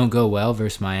things don't go well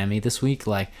versus Miami this week,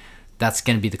 like, that's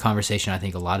going to be the conversation I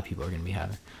think a lot of people are going to be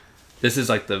having. This is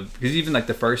like because even like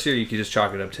the first year, you could just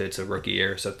chalk it up to it's a rookie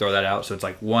year, so throw that out. So it's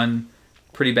like 1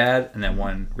 pretty bad and then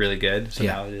 1 really good. So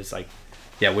now it is like,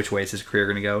 which way is his career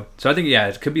going to go? So I think,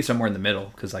 it could be somewhere in the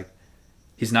middle, because like,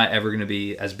 he's not ever going to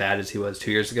be as bad as he was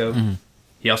 2 years ago.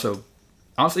 He also,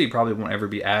 honestly, he probably won't ever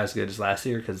be as good as last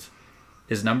year, because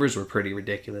his numbers were pretty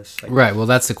ridiculous. Like, right. Well,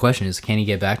 that's the question: is can he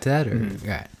get back to that? Or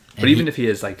right? But even if he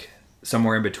is like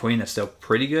somewhere in between, it's still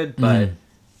pretty good. But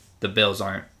the Bills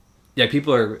aren't. Yeah,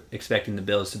 people are expecting the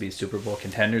Bills to be Super Bowl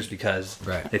contenders because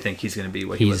they think he's going to be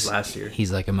what he was last year.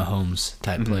 He's like a Mahomes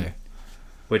type player.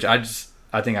 Which I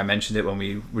think I mentioned it when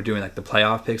we were doing like the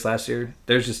playoff picks last year.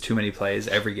 There's just too many plays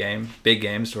every game, big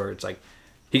games, where it's like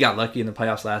he got lucky in the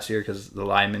playoffs last year because the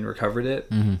lineman recovered it.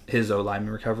 His O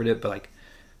lineman recovered it, but like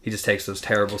he just takes those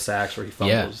terrible sacks where he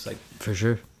fumbles. Yeah, like for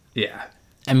sure. Yeah.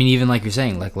 I mean, even like you're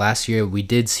saying, like last year we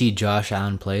did see Josh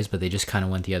Allen plays, but they just kind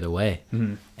of went the other way.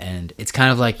 And it's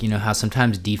kind of like, how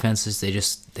sometimes defenses,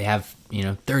 they have,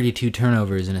 32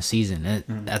 turnovers in a season.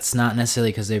 And that's not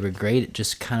necessarily because they were great. It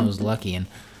just kind of was lucky. And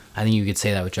I think you could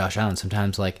say that with Josh Allen.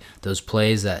 Sometimes like those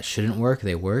plays that shouldn't work,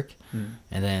 they work. And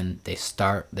then they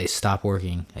stop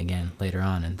working again later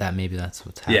on. And that's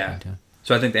what's happening to him.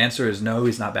 So I think the answer is no,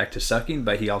 he's not back to sucking,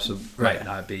 but he also might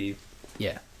not be.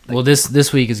 Yeah. Well,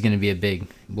 this week is going to be a big.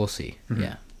 We'll see.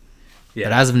 Yeah.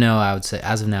 But as of now, I would say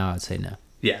no.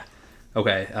 Yeah.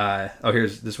 Okay.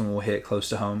 Here's this one. We'll hit close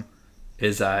to home.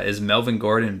 Is Melvin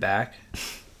Gordon back?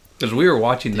 Because we were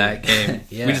watching that game.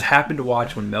 We just happened to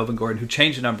watch when Melvin Gordon, who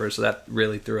changed the numbers, so that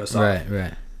really threw us off.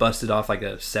 Right. Busted off like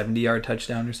a 70-yard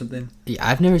touchdown or something. Yeah,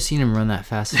 I've never seen him run that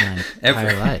fast in my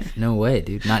entire life. No way,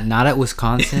 dude. Not at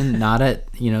Wisconsin. Not at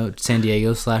San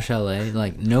Diego /LA.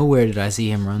 Like nowhere did I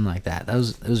see him run like that. It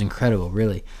was incredible,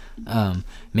 really.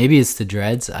 Maybe it's the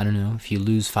dreads. I don't know. If you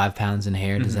lose 5 pounds in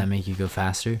hair, does that make you go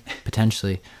faster?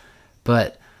 Potentially.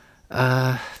 But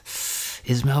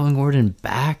is Melvin Gordon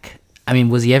back? I mean,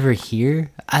 was he ever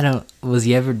here?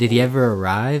 Did he ever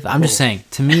arrive? I'm just saying,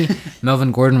 to me,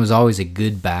 Melvin Gordon was always a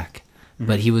good back,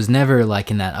 but he was never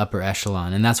like in that upper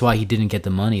echelon, and that's why he didn't get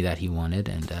the money that he wanted.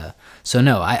 And so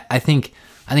no, I think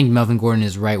Melvin Gordon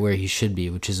is right where he should be,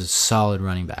 which is a solid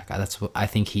running back. That's what I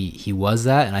think he was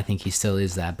that, and I think he still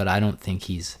is that, but I don't think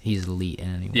he's elite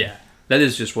in any way. Yeah, that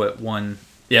is just what one.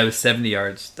 Yeah, it was 70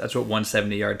 yards. That's what one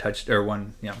 70-yard touch or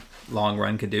one long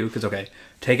run could do. Because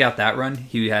take out that run,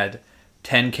 he had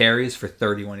 10 carries for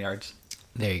 31 yards.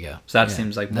 There you go. So that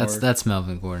seems like more. That's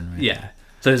Melvin Gordon, right? Yeah. There.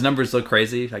 So his numbers look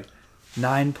crazy, like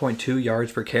 9.2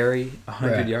 yards per carry,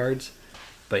 100 yards.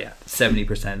 But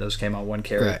 70% of those came on one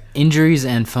carry. Right. Injuries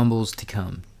and fumbles to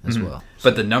come as well.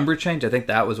 But the number change, I think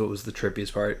that was what was the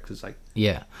trippiest part. Because it's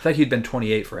like he'd been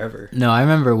 28 forever. No, I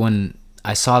remember when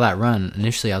I saw that run,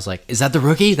 initially I was like, is that the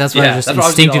rookie? That's why I just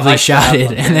instinctively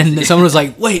shouted. And then someone was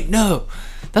like, wait, no.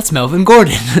 That's Melvin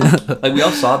Gordon. Like we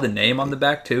all saw the name on the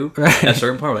back too. Right. At a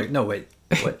certain point, we're like, no, wait,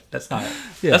 what? That's not.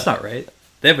 That's not right.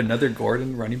 They have another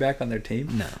Gordon running back on their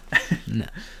team. No.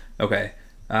 Okay.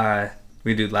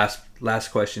 We do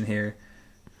last question here.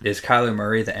 Is Kyler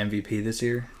Murray the MVP this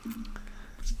year?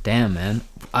 Damn, man.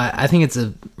 I think it's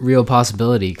a real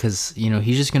possibility because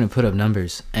he's just gonna put up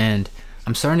numbers, and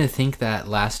I'm starting to think that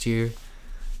last year,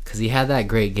 because he had that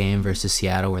great game versus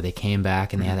Seattle where they came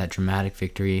back and they had that dramatic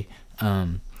victory.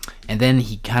 And then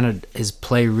his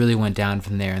play really went down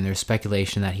from there, and there's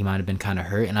speculation that he might have been kind of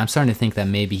hurt, and I'm starting to think that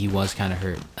maybe he was kind of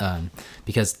hurt,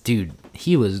 because dude,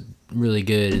 he was really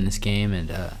good in this game,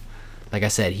 and like I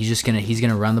said, he's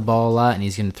gonna run the ball a lot and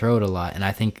he's gonna throw it a lot, and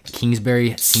I think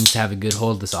Kingsbury seems to have a good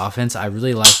hold of this offense. I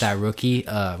really like that rookie,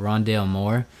 Rondale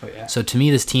Moore. Oh, yeah. So to me,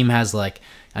 this team has like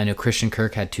I know Christian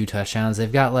Kirk had 2 touchdowns.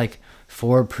 They've got like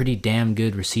 4 pretty damn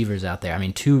good receivers out there. I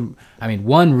mean,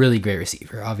 one really great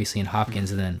receiver, obviously, in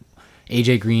Hopkins, and then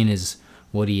AJ Green is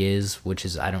what he is, which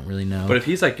is I don't really know. But if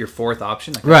he's like your 4th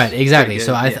option, like, right, exactly.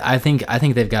 So yeah. I think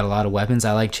they've got a lot of weapons.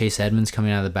 I like Chase Edmonds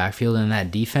coming out of the backfield, and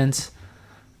that defense.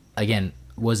 Again,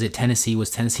 was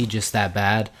Tennessee just that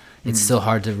bad? It's still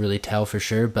hard to really tell for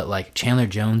sure. But like Chandler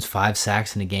Jones, 5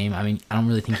 sacks in a game. I mean, I don't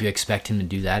really think you expect him to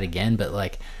do that again. But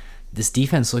like this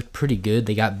defense looked pretty good.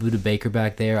 They got Budda Baker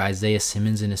back there. Isaiah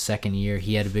Simmons in his 2nd year.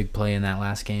 He had a big play in that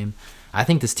last game. I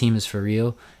think this team is for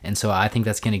real, and so I think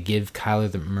that's going to give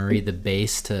Kyler Murray the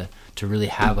base to really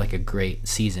have like a great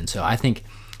season. So I think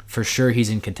for sure he's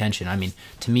in contention. I mean,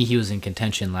 to me, he was in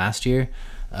contention last year,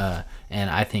 and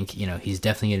I think he's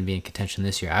definitely going to be in contention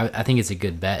this year. I think it's a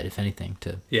good bet, if anything.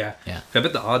 Yeah. I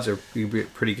bet the odds are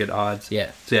pretty good odds.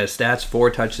 Yeah. So yeah, stats: 4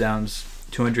 touchdowns,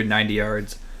 290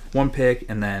 yards, 1 pick,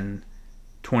 and then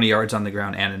 20 yards on the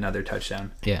ground and another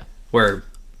touchdown. Yeah. Where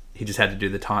he just had to do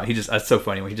the taunt. That's so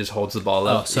funny when he just holds the ball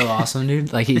up. Oh, so awesome,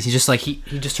 dude! Like he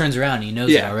just turns around and he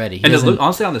knows it already.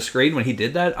 Honestly, on the screen when he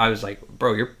did that, I was like,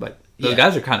 bro, you're like those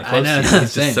guys are kind of close. I know, to you.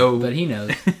 He's just so, but he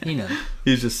knows.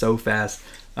 He's just so fast.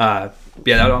 Yeah,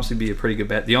 that would honestly be a pretty good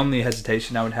bet. The only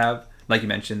hesitation I would have, like you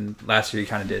mentioned, last year he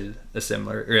kind of had a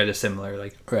similar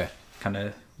like kind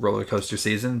of roller coaster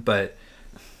season. But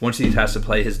once he has to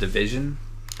play his division,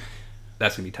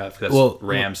 that's gonna be tough. That's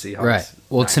Rams, Seahawks. Right.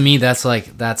 Well, to me, that's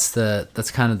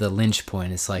kind of the lynch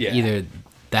point. It's like either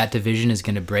that division is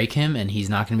going to break him and he's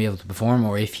not going to be able to perform,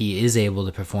 or if he is able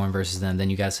to perform versus them, then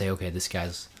you got to say, okay, this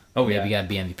guy's maybe got to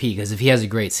be MVP. Because if he has a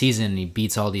great season and he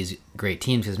beats all these great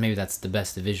teams, because maybe that's the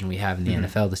best division we have in the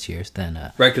NFL this year,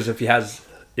 then right. Because if he has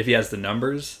the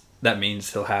numbers, that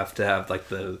means he'll have to have like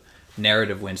the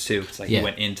narrative wins too. It's like he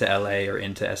went into LA or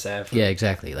into SF. Yeah,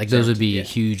 exactly. Like those would be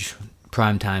huge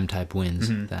primetime type wins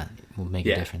that will make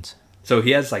a difference. So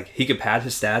he has he could pad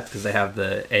his stats because they have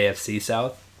the AFC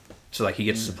South. So he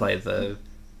gets to play the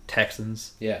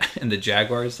Texans and the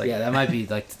Jaguars. That might be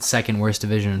the second worst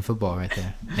division in football right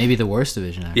there. Maybe the worst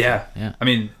division, actually. Yeah. I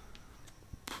mean,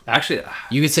 actually,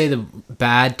 you could say the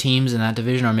bad teams in that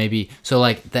division are maybe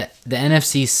the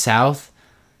NFC South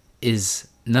is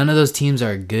none of those teams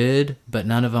are good, but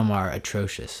none of them are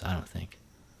atrocious, I don't think.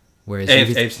 Whereas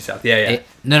AFC South,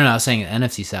 no, I was saying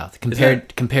NFC South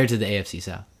compared to the AFC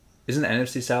South. Isn't the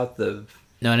NFC South the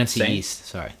NFC same? East?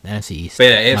 Sorry, the NFC East. But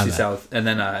AFC South, and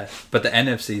then but the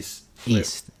NFC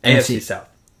East, AFC South.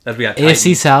 That's we got AFC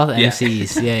Titans. South, NFC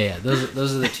East. Yeah.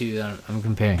 Those are the two that I'm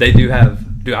comparing. They do have.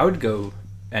 I would go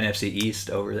NFC East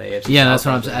over the AFC. Yeah, South, that's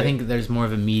what I'm saying. I think there's more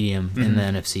of a medium in the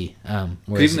NFC.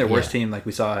 Even their worst team, like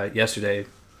we saw yesterday,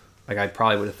 I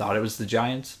probably would have thought it was the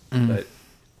Giants, but.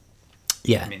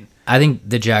 Yeah, I think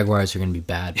the Jaguars are going to be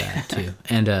bad too.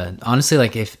 And honestly,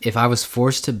 if I was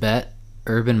forced to bet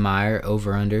Urban Meyer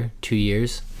over under 2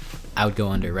 years, I would go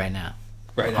under right now.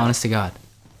 Right now. Honest to God,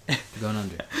 going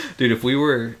under. Dude, if we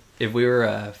were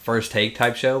a first take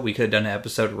type show, we could have done an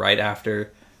episode right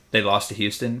after they lost to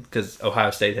Houston because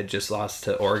Ohio State had just lost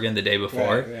to Oregon the day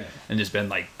before, and just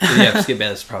been Skip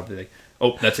Bayless probably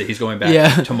that's it, he's going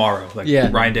back tomorrow.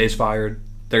 Ryan Day's fired.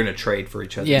 They're going to trade for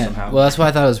each other somehow. Well, that's why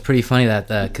I thought it was pretty funny that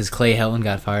because Clay Helton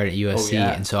got fired at USC,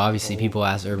 and so obviously people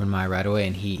asked Urban Meyer right away,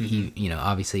 and he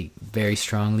obviously very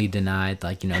strongly denied,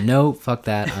 no, fuck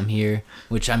that, I'm here.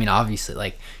 Which, I mean, obviously,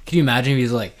 can you imagine if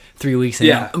he's 3 weeks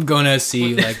in, I'm going to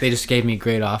SC, they just gave me a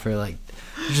great offer, there's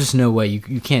just no way,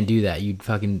 you can't do that. You'd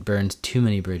fucking burn too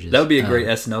many bridges. That would be a great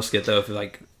SNL skit, though, if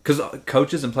because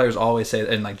coaches and players always say,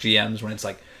 and GMs, when it's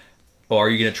well, are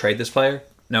you going to trade this player?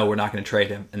 No, we're not going to trade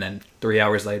him. And then 3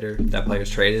 hours later, that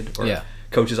player's traded. Or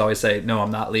coaches always say, no,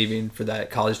 I'm not leaving for that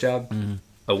college job. Mm-hmm.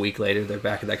 A week later, they're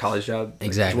back at that college job.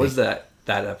 Exactly. What does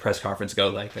that press conference go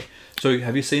like? So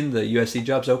have you seen the USC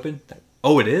jobs open?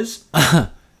 Oh, it is? Oh,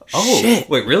 shit.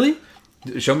 Wait, really?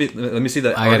 Show me. Let me see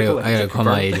the article. I gotta call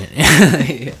my agent.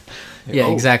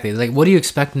 Yeah, exactly. It's what do you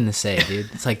expect them to say, dude?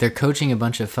 It's they're coaching a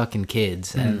bunch of fucking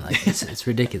kids, and it's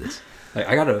ridiculous.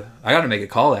 I gotta make a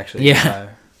call, actually. Yeah.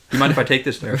 You mind if I take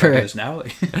this? Or if I do this now?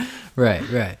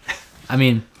 Right. I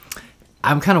mean,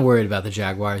 I'm kind of worried about the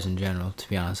Jaguars in general, to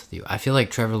be honest with you. I feel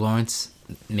like Trevor Lawrence,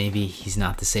 maybe he's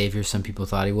not the savior some people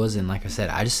thought he was, and like I said,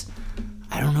 I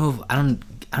don't know. I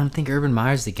don't think Urban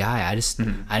Meyer's the guy.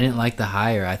 I didn't like the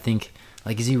hire. I think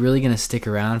is he really gonna stick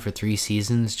around for 3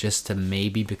 seasons just to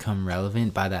maybe become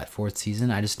relevant by that 4th season?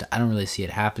 I don't really see it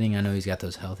happening. I know he's got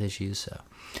those health issues, so.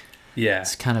 Yeah,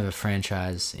 it's kind of a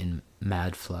franchise in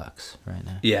mad flux right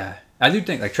now. Yeah, I do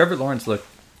think Trevor Lawrence looked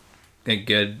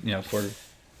good, for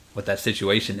what that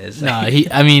situation is. No,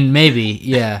 I mean, maybe,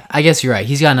 yeah. I guess you're right.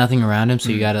 He's got nothing around him, so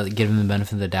you got to give him the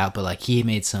benefit of the doubt. But like, he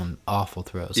made some awful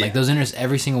throws. Like those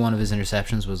every single one of his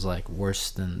interceptions was like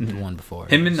worse than the one before.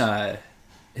 Him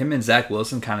and Zach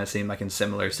Wilson kind of seem like in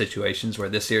similar situations where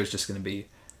this year is just going to be.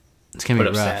 It's gonna be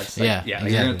rough. Stats. Like, yeah, like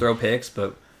exactly. you're gonna throw picks,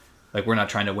 but like we're not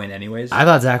trying to win anyways. I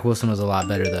thought Zach Wilson was a lot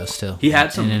better though. Still, he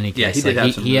had some. In any case, yeah, he did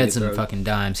have some. He really had some throws. fucking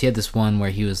dimes. He had this one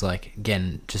where he was like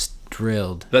getting just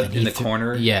drilled. But in the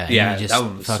corner. Yeah, yeah, and he just that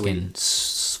one was fucking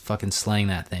fucking slaying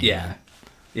that thing. Yeah, man.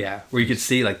 yeah, where you could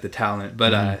see like the talent.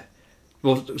 But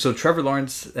well, so Trevor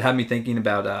Lawrence had me thinking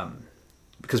about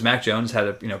because Mac Jones had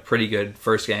a pretty good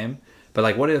first game, but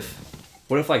like what if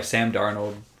like Sam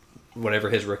Darnold, whatever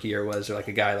his rookie year was, or like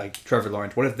a guy like Trevor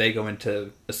Lawrence, what if they go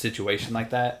into a situation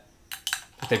like that?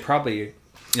 They probably,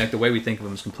 like the way we think of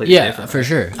them is completely different. Yeah, for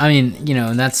sure. I mean,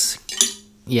 and that's,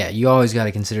 you always got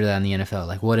to consider that in the NFL.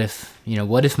 Like, what if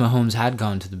Mahomes had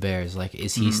gone to the Bears? Like,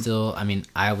 is he still, I mean,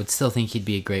 I would still think heuld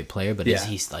be a great player, but is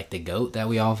he like the GOAT that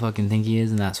we all fucking think he is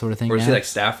and that sort of thing? Or is he like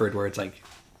Stafford, where it's like,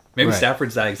 maybe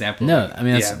Stafford's that example? No, I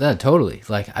mean, that's totally.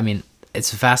 Like, I mean,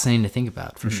 it's fascinating to think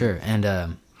about, for sure.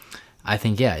 And, I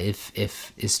think,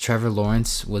 if Trevor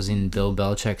Lawrence was in Bill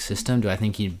Belichick's system, do I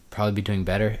think he'd probably be doing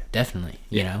better? Definitely,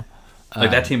 you know? Like,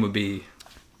 that team would be,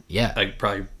 like,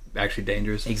 probably actually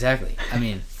dangerous. Exactly. I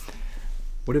mean...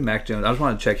 What did Mac Jones... I just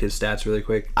want to check his stats really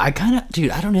quick. I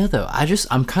don't know, though.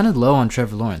 I'm kind of low on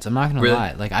Trevor Lawrence. I'm not going to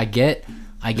lie. Like, I get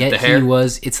he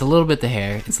was... It's a little bit the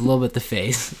hair. It's a little bit the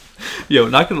face. Yo,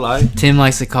 not going to lie. Tim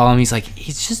likes to call him. He's like,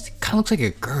 he's just kind of looks like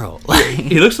a girl.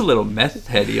 He looks a little meth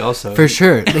heady also. For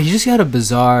sure. He just got a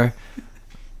bizarre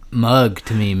mug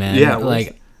to me, man. Yeah.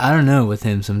 Like, I don't know with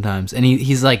him sometimes. And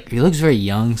he's like... He looks very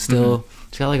young still.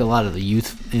 He's got like a lot of the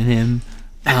youth in him.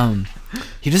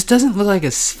 He just doesn't look like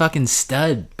a fucking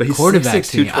stud quarterback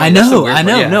to me. I know.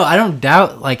 No, I don't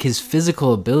doubt like his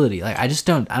physical ability. Like I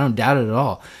don't doubt it at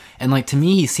all. And like to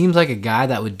me, he seems like a guy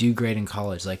that would do great in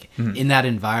college. Like in that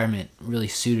environment, really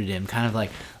suited him. Kind of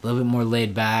like a little bit more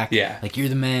laid back. Yeah. Like you're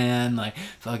the man. Like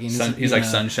fucking. He's like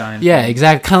Sunshine. Yeah,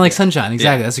 exactly. Kind of like Sunshine.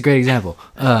 Exactly. That's a great example.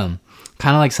 Kind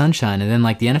of like Sunshine. And then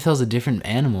like the NFL's a different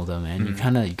animal though, man.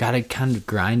 You gotta kind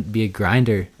of be a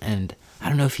grinder. And I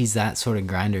don't know if he's that sort of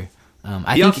grinder.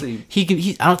 I don't think he's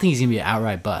gonna be an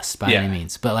outright bust by any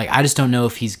means, but like I just don't know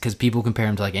if he's because people compare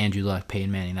him to like Andrew Luck,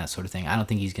 Peyton Manning, that sort of thing. I don't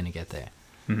think he's gonna get there.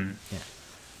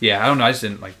 Yeah, I don't know. I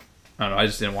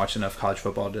just didn't watch enough college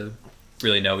football to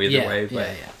really know either way. But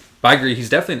I agree. He's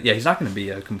definitely he's not gonna be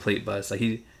a complete bust. Like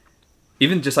he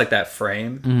even just like that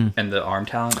frame and the arm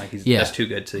talent, like that's too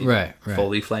good to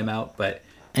fully flame out. But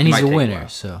and he's a winner,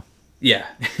 so yeah.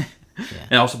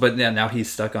 And also, but now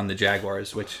he's stuck on the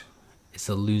Jaguars, which. It's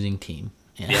a losing team.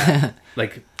 Yeah.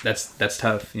 Like that's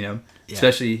tough,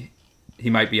 Especially he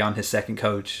might be on his second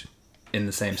coach in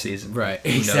the same season. Right.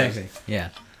 Exactly. Yeah.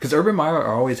 Because Urban Meyer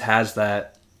always has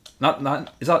that.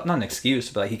 It's not an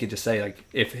excuse, but like he could just say like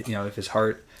if his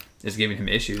heart is giving him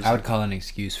issues. I would call it an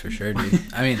excuse for sure, dude.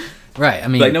 I mean, right. I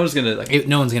mean, like no one's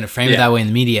gonna frame it that way in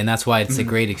the media, and that's why it's a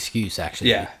great excuse, actually.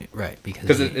 Yeah. Right.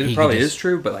 Because it probably is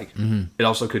true, but like it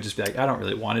also could just be like I don't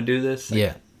really want to do this.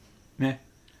 Like, yeah.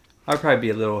 I'd probably be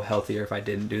a little healthier if I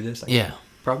didn't do this. Like,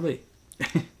 probably.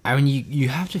 I mean, you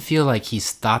have to feel like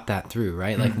he's thought that through,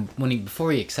 right? Like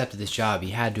before he accepted this job, he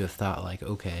had to have thought like,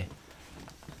 okay,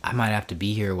 I might have to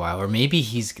be here a while, or maybe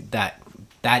he's that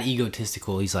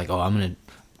egotistical. He's like, oh, I'm gonna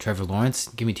Trevor Lawrence,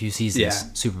 give me 2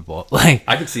 seasons, Super Bowl. Like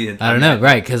I could see it. I don't know,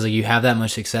 right? Because like, you have that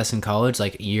much success in college,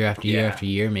 like year after year after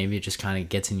year. Maybe it just kind of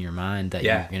gets in your mind that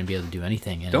you're gonna be able to do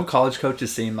anything. And don't college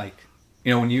coaches seem like?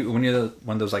 When you're one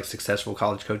of those like successful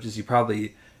college coaches,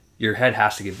 your head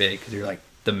has to get big because you're like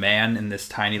the man in this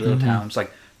tiny little town. It's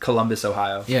like Columbus,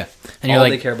 Ohio. Yeah, and all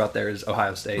they care about there is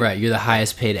Ohio State. Right, you're the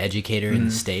highest paid educator in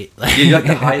the state. You're like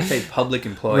the highest paid public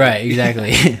employee. Right,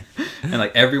 exactly. And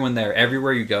like everyone there,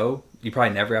 everywhere you go, you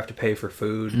probably never have to pay for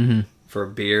food, for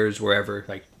beers, wherever.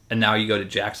 Like, and now you go to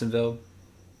Jacksonville.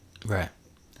 Right.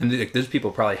 And like, those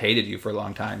people probably hated you for a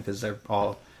long time because they're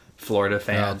all Florida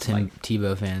fans,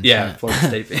 Tebow fans. Yeah, Florida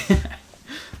State fans.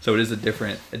 So it is a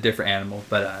different animal.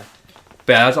 But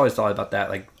I was always thought about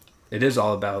that. Like, it is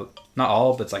all about not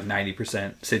all, but it's like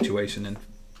 90% situation in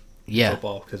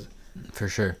football. Cause for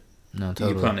sure. No,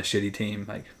 totally. You put on a shitty team,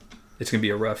 like it's gonna be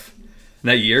a rough.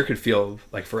 And that year could feel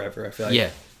like forever. I feel like.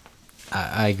 Yeah,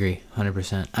 I agree,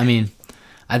 100%. I mean,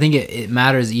 I think it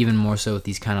matters even more so with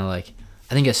these kind of like.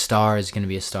 I think a star is gonna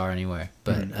be a star anywhere,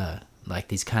 but. Like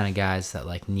these kind of guys that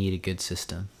like need a good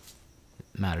system.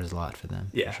 matters a lot for them.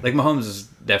 Yeah, sure. like Mahomes is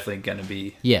definitely gonna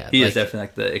be. Yeah, he is definitely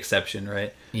like the exception,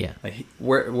 right? Yeah, like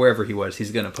wherever he was,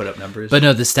 he's gonna put up numbers. But no,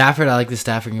 I like the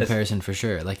Stafford comparison for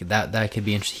sure. Like that could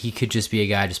be interesting. He could just be a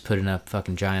guy just putting up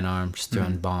fucking giant arms, just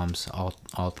throwing bombs all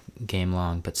game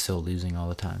long, but still losing all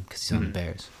the time because he's on the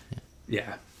Bears.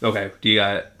 Yeah. Okay. Do you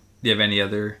have any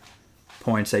other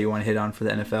points that you want to hit on for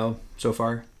the NFL so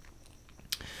far?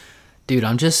 Dude,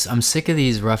 I'm sick of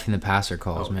these roughing the passer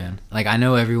calls, man. Like, I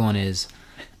know everyone is,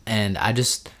 and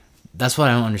that's what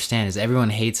I don't understand is everyone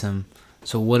hates them.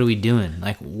 So what are we doing?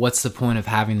 Like, what's the point of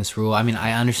having this rule? I mean,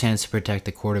 I understand it's to protect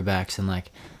the quarterbacks, and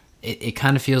like, it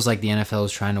kind of feels like the NFL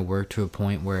is trying to work to a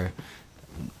point where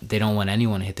they don't want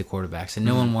anyone to hit the quarterbacks, and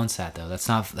no one wants that though. That's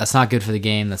not good for the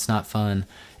game. That's not fun,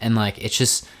 and like, it's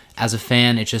just, as a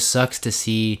fan, it just sucks to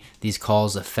see these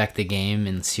calls affect the game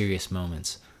in serious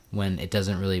moments when it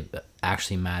doesn't really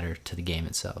actually matter to the game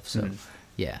itself. So,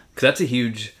 yeah. Because that's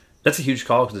a huge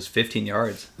call because it's 15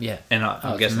 yards. Yeah. And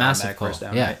I'm guessing massive call. first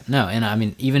down, yeah. right? No, and I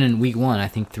mean, even in week 1, I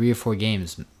think 3 or 4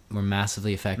 games were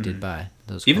massively affected by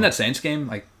those calls. Even that Saints game,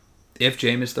 like, if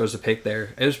Jameis throws a pick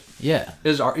there, it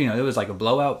was like a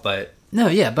blowout, but... No,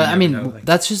 yeah, but I mean, know, like,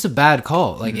 that's just a bad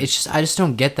call. Like, it's just, I just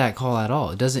don't get that call at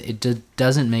all. It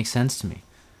doesn't make sense to me.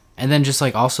 And then just,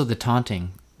 like, also the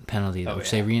taunting penalty,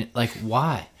 like,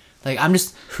 why? Like,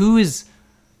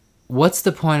 what's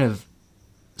the point of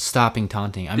stopping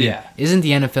taunting? I mean, isn't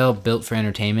the NFL built for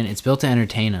entertainment? It's built to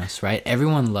entertain us, right?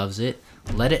 Everyone loves it.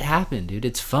 Let it happen, dude.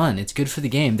 It's fun. It's good for the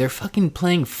game. They're fucking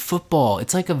playing football.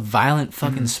 It's like a violent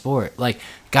fucking sport. Like,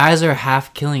 guys are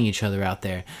half killing each other out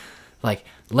there. Like,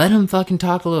 let them fucking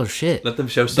talk a little shit. Let them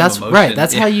show some emotion. Right.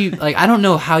 That's how you, like, I don't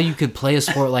know how you could play a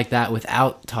sport like that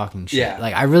without talking shit. Yeah.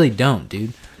 Like, I really don't,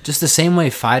 dude. Just the same way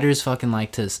fighters fucking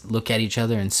like to look at each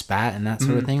other and spat and that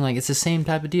sort of thing. Like, it's the same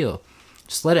type of deal.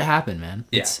 Just let it happen, man.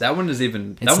 Yeah, that one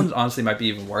honestly might be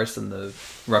even worse than the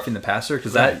roughing the passer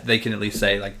because that they can at least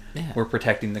say like we're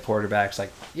protecting the quarterbacks.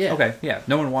 Like, okay,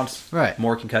 no one wants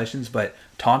more concussions, but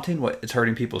taunting, it's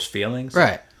hurting people's feelings.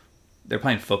 Right. They're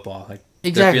playing football. Like,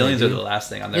 exactly, their feelings dude. are the last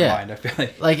thing on their mind. I feel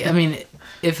like. Like, I mean,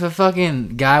 if a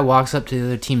fucking guy walks up to the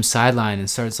other team's sideline and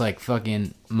starts like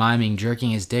fucking miming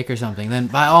jerking his dick or something, then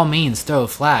by all means throw a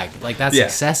flag. Like, that's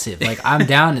excessive. Like, I'm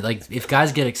down. Like, if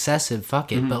guys get excessive,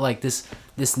 fuck it. But like this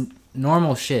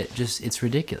normal shit, just, it's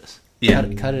ridiculous. Yeah.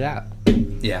 Cut it out.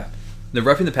 Yeah. The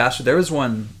roughing the passer, there was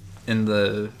one in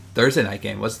the Thursday night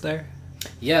game, wasn't there?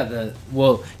 Yeah,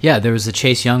 there was the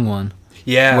Chase Young one.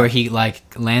 Yeah. Where he, like,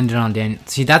 landed on Daniel.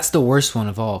 See, that's the worst one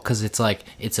of all, because it's, like,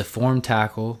 it's a form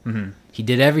tackle. He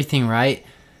did everything right,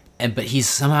 but he's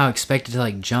somehow expected to,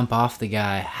 like, jump off the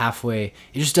guy halfway.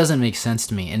 It just doesn't make sense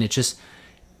to me, and it just...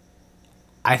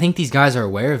 I think these guys are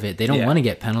aware of it. They don't want to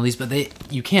get penalties, but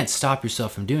you can't stop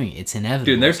yourself from doing it. It's inevitable.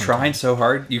 Dude, they're trying so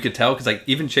hard. You could tell, because, like,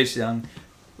 even Chase Young...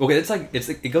 Okay,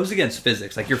 it goes against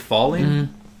physics. Like, you're falling...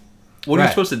 What are you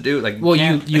supposed to do? Like, well,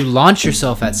 you launch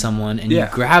yourself at someone and you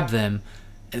grab them.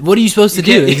 What are you supposed to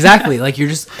do? Exactly. Like, you're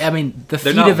just, I mean, the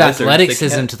feat of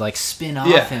athleticism to, like, spin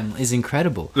off him is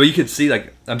incredible. Well, you could see,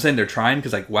 like, I'm saying they're trying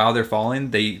because, like, while they're falling,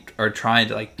 they are trying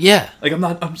to, like, like,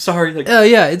 I'm sorry. Like, oh,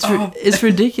 yeah, it's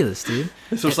ridiculous, dude.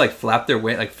 They're supposed to, like, flap their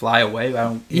wing, like, fly away.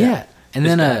 And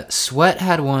then Sweat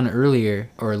had one earlier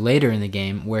or later in the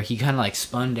game where he kind of like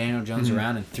spun Daniel Jones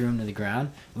around and threw him to the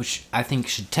ground, which I think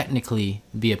should technically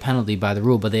be a penalty by the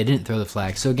rule, but they didn't throw the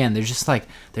flag. So again, there's just like,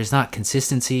 there's not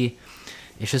consistency.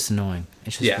 It's just annoying.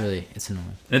 It's just really, it's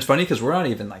annoying. And it's funny because we're not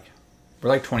even like, we're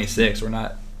like 26. We're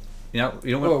not, we're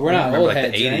not old like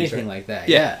heads the 80s or anything like that.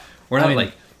 Yeah. We're not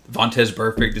like, Vontez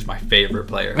Burfict is my favorite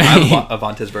player. I have a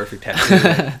Vontez Burfict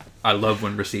tattoo. I love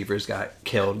when receivers got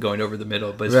killed going over the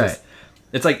middle, but it's just,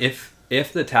 it's like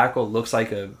if the tackle looks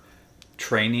like a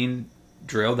training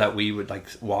drill that we would like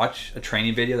watch, a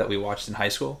training video that we watched in high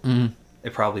school,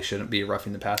 it probably shouldn't be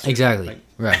roughing the passer. Exactly. Like,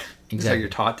 right. Exactly. It's how you're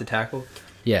taught to tackle.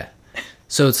 Yeah.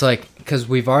 So it's like, because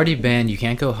we've already banned, you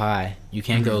can't go high, you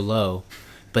can't go low,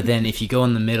 but then if you go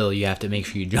in the middle, you have to make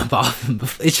sure you jump off.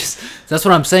 It's just, that's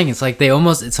what I'm saying. It's like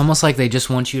it's almost like they just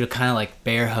want you to kind of like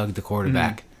bear hug the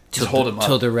quarterback. Just hold him up.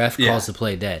 Till the ref calls the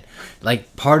play dead.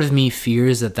 Like, part of me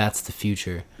fears that that's the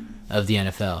future of the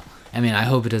NFL. I mean, I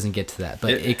hope it doesn't get to that,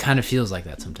 but it kind of feels like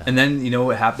that sometimes. And then, you know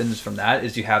what happens from that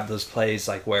is you have those plays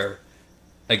like where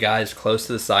a guy's close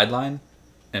to the sideline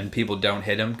and people don't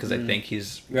hit him because they think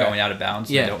he's going out of bounds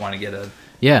and they don't want to get a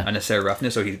unnecessary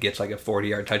roughness, so he gets like a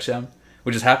 40-yard touchdown,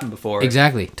 which has happened before.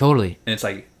 Exactly, totally. And it's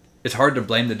like, it's hard to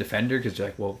blame the defender because you're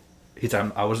like, well,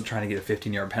 I wasn't trying to get a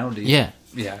 15-yard penalty. Yeah.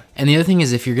 And the other thing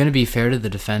is, if you're going to be fair to the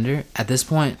defender, at this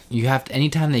point, you have to,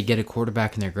 anytime they get a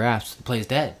quarterback in their grasp, the play's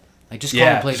dead. Like, just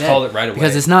call the play dead. Call it right away.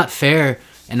 Because it's not fair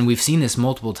And we've seen this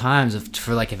multiple times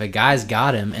for like if a guy's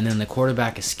got him and then the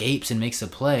quarterback escapes and makes a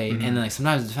play, and then like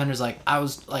sometimes the defender's like, I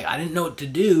didn't know what to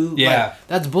do. Yeah. Like,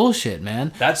 that's bullshit,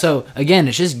 man. So again,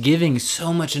 it's just giving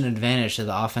so much an advantage to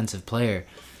the offensive player.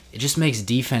 It just makes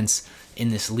defense in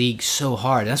this league so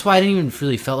hard. That's why I didn't even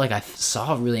really felt like I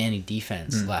saw really any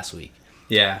defense last week.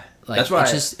 Yeah. Like, that's why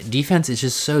defense is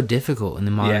just so difficult in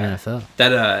the modern NFL.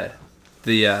 That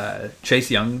the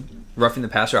Chase Young roughing the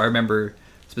passer, I remember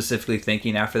specifically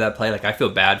thinking after that play, like, I feel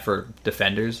bad for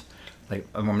defenders. Like,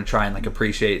 I'm going to try and like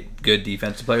appreciate good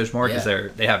defensive players more because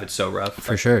they have it so rough.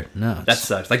 For sure. No. That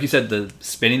sucks. Like you said, the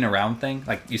spinning around thing,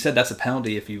 like you said, that's a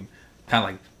penalty if you kind of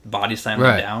like body slam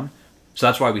them down. So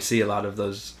that's why we see a lot of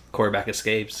those quarterback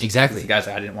escapes. Exactly. The guys,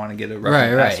 I didn't want to get a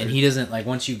roughing right. passer. And he doesn't, like,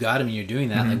 once you got him and you're doing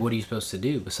that, like, what are you supposed to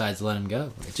do besides let him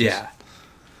go?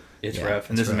 It's rough.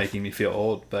 And this is making me feel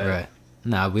old. But right.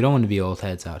 No, we don't want to be old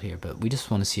heads out here, but we just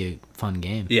want to see a fun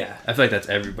game. Yeah, I feel like that's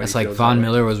everybody. It's like Von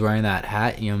Miller was wearing that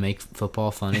hat, make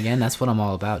football fun again. That's what I'm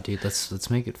all about, dude.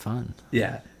 Let's make it fun.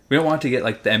 Yeah. We don't want to get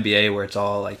like the NBA where it's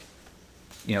all like,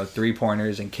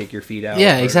 3-pointers and kick your feet out.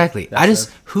 Yeah, exactly.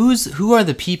 Who are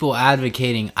the people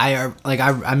advocating?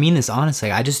 I mean this honestly.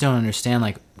 I just don't understand.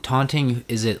 Like, taunting,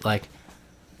 is it like,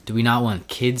 do we not want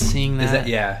kids seeing that? Is that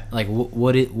yeah? Like,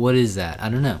 what is that? I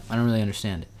don't know. I don't really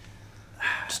understand it.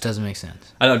 It just doesn't make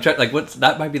sense. I don't know. Like,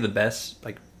 that might be the best.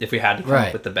 Like, if we had to come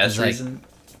up with the best reason,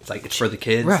 it's like it's for the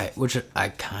kids, right? Which I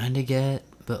kind of get,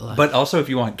 but like, but also if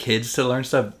you want kids to learn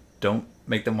stuff, don't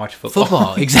make them watch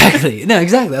football. Exactly. No,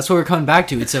 exactly. That's what we're coming back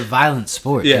to. It's a violent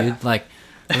sport, dude. Like,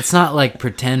 it's not like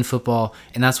pretend football,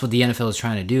 and that's what the NFL is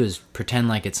trying to do, is pretend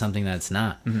like it's something that it's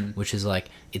not, which is like,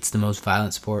 it's the most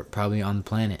violent sport probably on the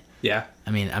planet. Yeah.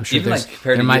 I mean, I'm sure even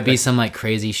there might be some like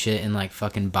crazy shit in like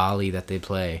fucking Bali that they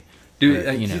play. Dude,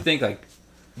 do you think like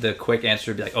the quick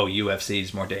answer would be like, oh, UFC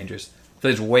is more dangerous?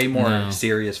 There's way more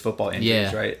serious football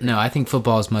injuries, right? No, I think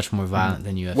football is much more violent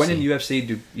than UFC. When in UFC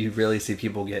do you really see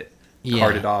people get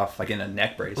carted off like in a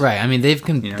neck brace? Right. I mean,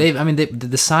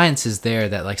 the science is there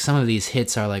that like some of these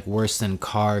hits are like worse than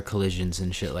car collisions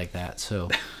and shit like that. So,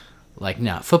 like,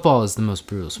 no, football is the most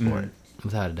brutal sport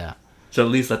without a doubt. So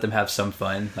at least let them have some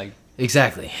fun, like.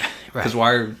 Exactly. Right. Because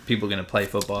why are people going to play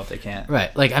football if they can't?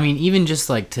 Right. Like, I mean, even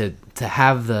just like to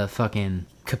have the fucking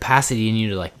capacity in you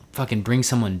to like fucking bring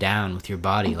someone down with your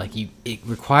body, like it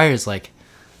requires like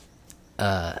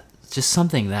just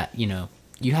something that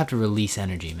you have to release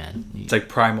energy, man. It's like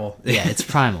primal. Yeah, it's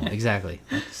primal. Exactly.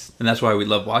 And that's why we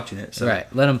love watching it. So right.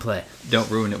 Let them play. Don't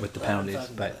ruin it with the penalties.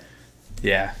 But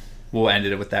yeah, we'll end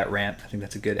it with that rant. I think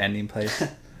that's a good ending place.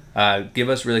 Give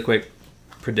us really quick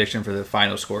prediction for the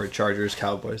final score: Chargers,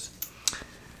 Cowboys.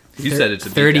 You said it's a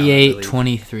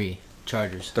 38-23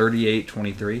 Chargers.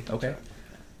 38-23. Okay,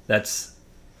 that's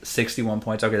 61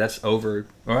 points. Okay, that's over.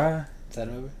 Is that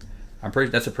over?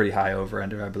 That's a pretty high over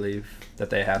under, I believe, that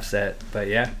they have set. But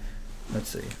yeah, let's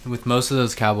see. With most of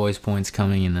those Cowboys points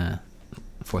coming in the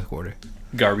fourth quarter.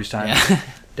 Garbage time. Yeah.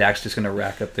 Dak's just gonna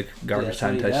rack up the garbage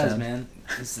time touchdown. Does, man.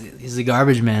 He's the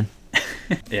garbage man.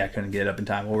 Yeah, I couldn't get it up in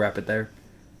time. We'll wrap it there.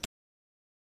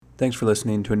 Thanks for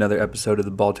listening to another episode of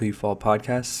the Ball Till You Fall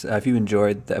podcast. If you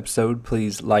enjoyed the episode,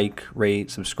 please like,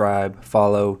 rate, subscribe,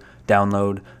 follow,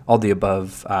 download, all the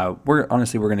above. We're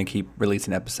going to keep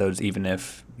releasing episodes even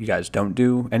if you guys don't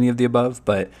do any of the above,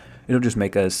 but it'll just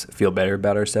make us feel better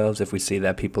about ourselves if we see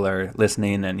that people are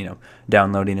listening and,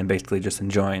 downloading and basically just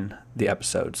enjoying the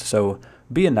episodes. So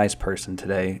be a nice person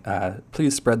today.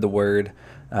 Please spread the word.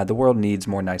 The world needs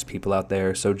more nice people out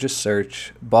there, so just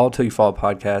search Ball Till You Fall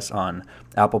podcast on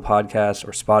Apple Podcasts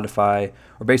or Spotify,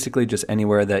 or basically just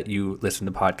anywhere that you listen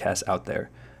to podcasts out there.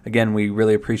 Again, we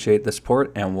really appreciate the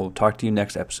support, and we'll talk to you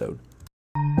next episode.